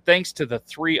watched, but thanks to the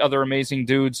 3 other amazing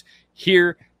dudes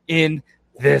here in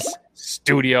this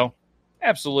studio.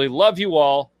 Absolutely love you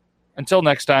all. Until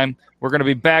next time, we're going to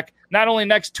be back not only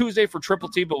next Tuesday for Triple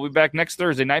T, but we'll be back next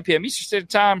Thursday, 9 p.m. Eastern Standard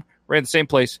Time. We're at the same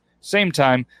place, same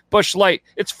time. Busch Light,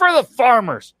 it's for the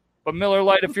farmers. But Miller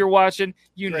Lite, if you're watching,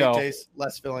 you Great know taste,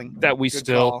 less filling, that we good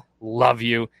still call. love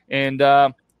you. And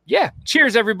yeah,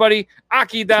 cheers, everybody.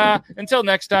 Akida. Until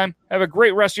next time, have a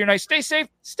great rest of your night. Stay safe,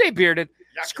 stay bearded.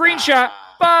 Screenshot.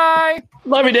 Bye.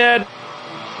 Love you, Dad.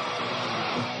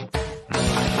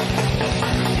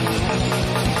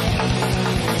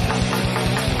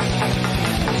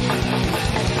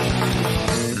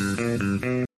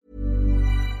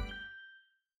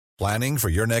 Planning for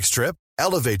your next trip?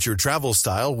 Elevate your travel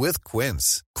style with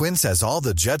Quince. Quince has all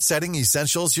the jet-setting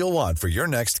essentials you'll want for your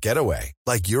next getaway,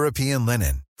 like European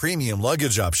linen, premium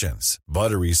luggage options,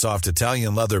 buttery soft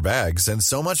Italian leather bags, and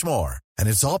so much more. And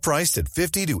it's all priced at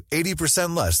 50 to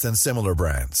 80% less than similar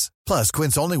brands. Plus,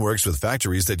 Quince only works with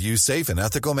factories that use safe and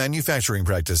ethical manufacturing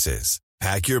practices.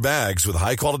 Pack your bags with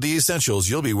high-quality essentials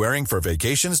you'll be wearing for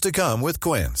vacations to come with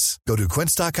Quince. Go to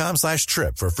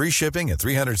quince.com/trip for free shipping and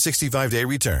 365-day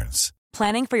returns.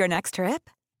 Planning for your next trip?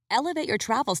 Elevate your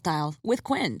travel style with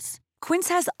Quince. Quince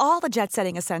has all the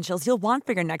jet-setting essentials you'll want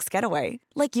for your next getaway,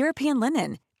 like European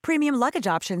linen, premium luggage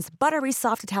options, buttery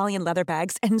soft Italian leather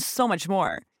bags, and so much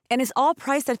more. And is all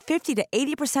priced at 50 to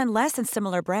 80% less than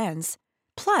similar brands.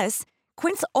 Plus,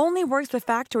 Quince only works with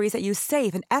factories that use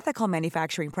safe and ethical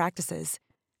manufacturing practices.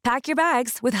 Pack your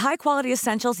bags with high-quality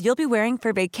essentials you'll be wearing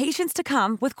for vacations to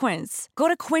come with Quince. Go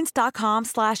to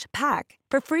quince.com/pack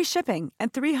for free shipping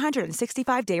and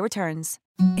 365-day returns.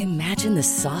 Imagine the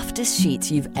softest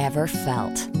sheets you've ever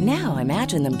felt. Now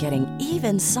imagine them getting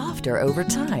even softer over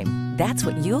time. That's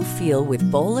what you'll feel with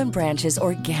Boll & Branch's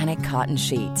organic cotton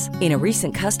sheets. In a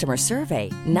recent customer survey,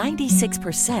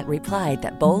 96% replied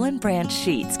that Boll & Branch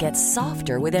sheets get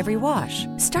softer with every wash.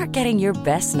 Start getting your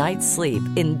best night's sleep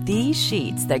in these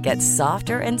sheets that get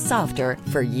softer and softer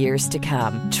for years to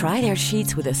come. Try their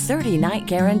sheets with a 30-night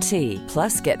guarantee.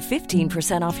 Plus, get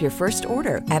 15% off your first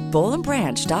order at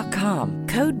bollandbranch.com.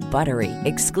 Code BUTTERY.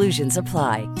 Exclusions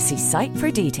apply. See site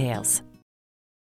for details.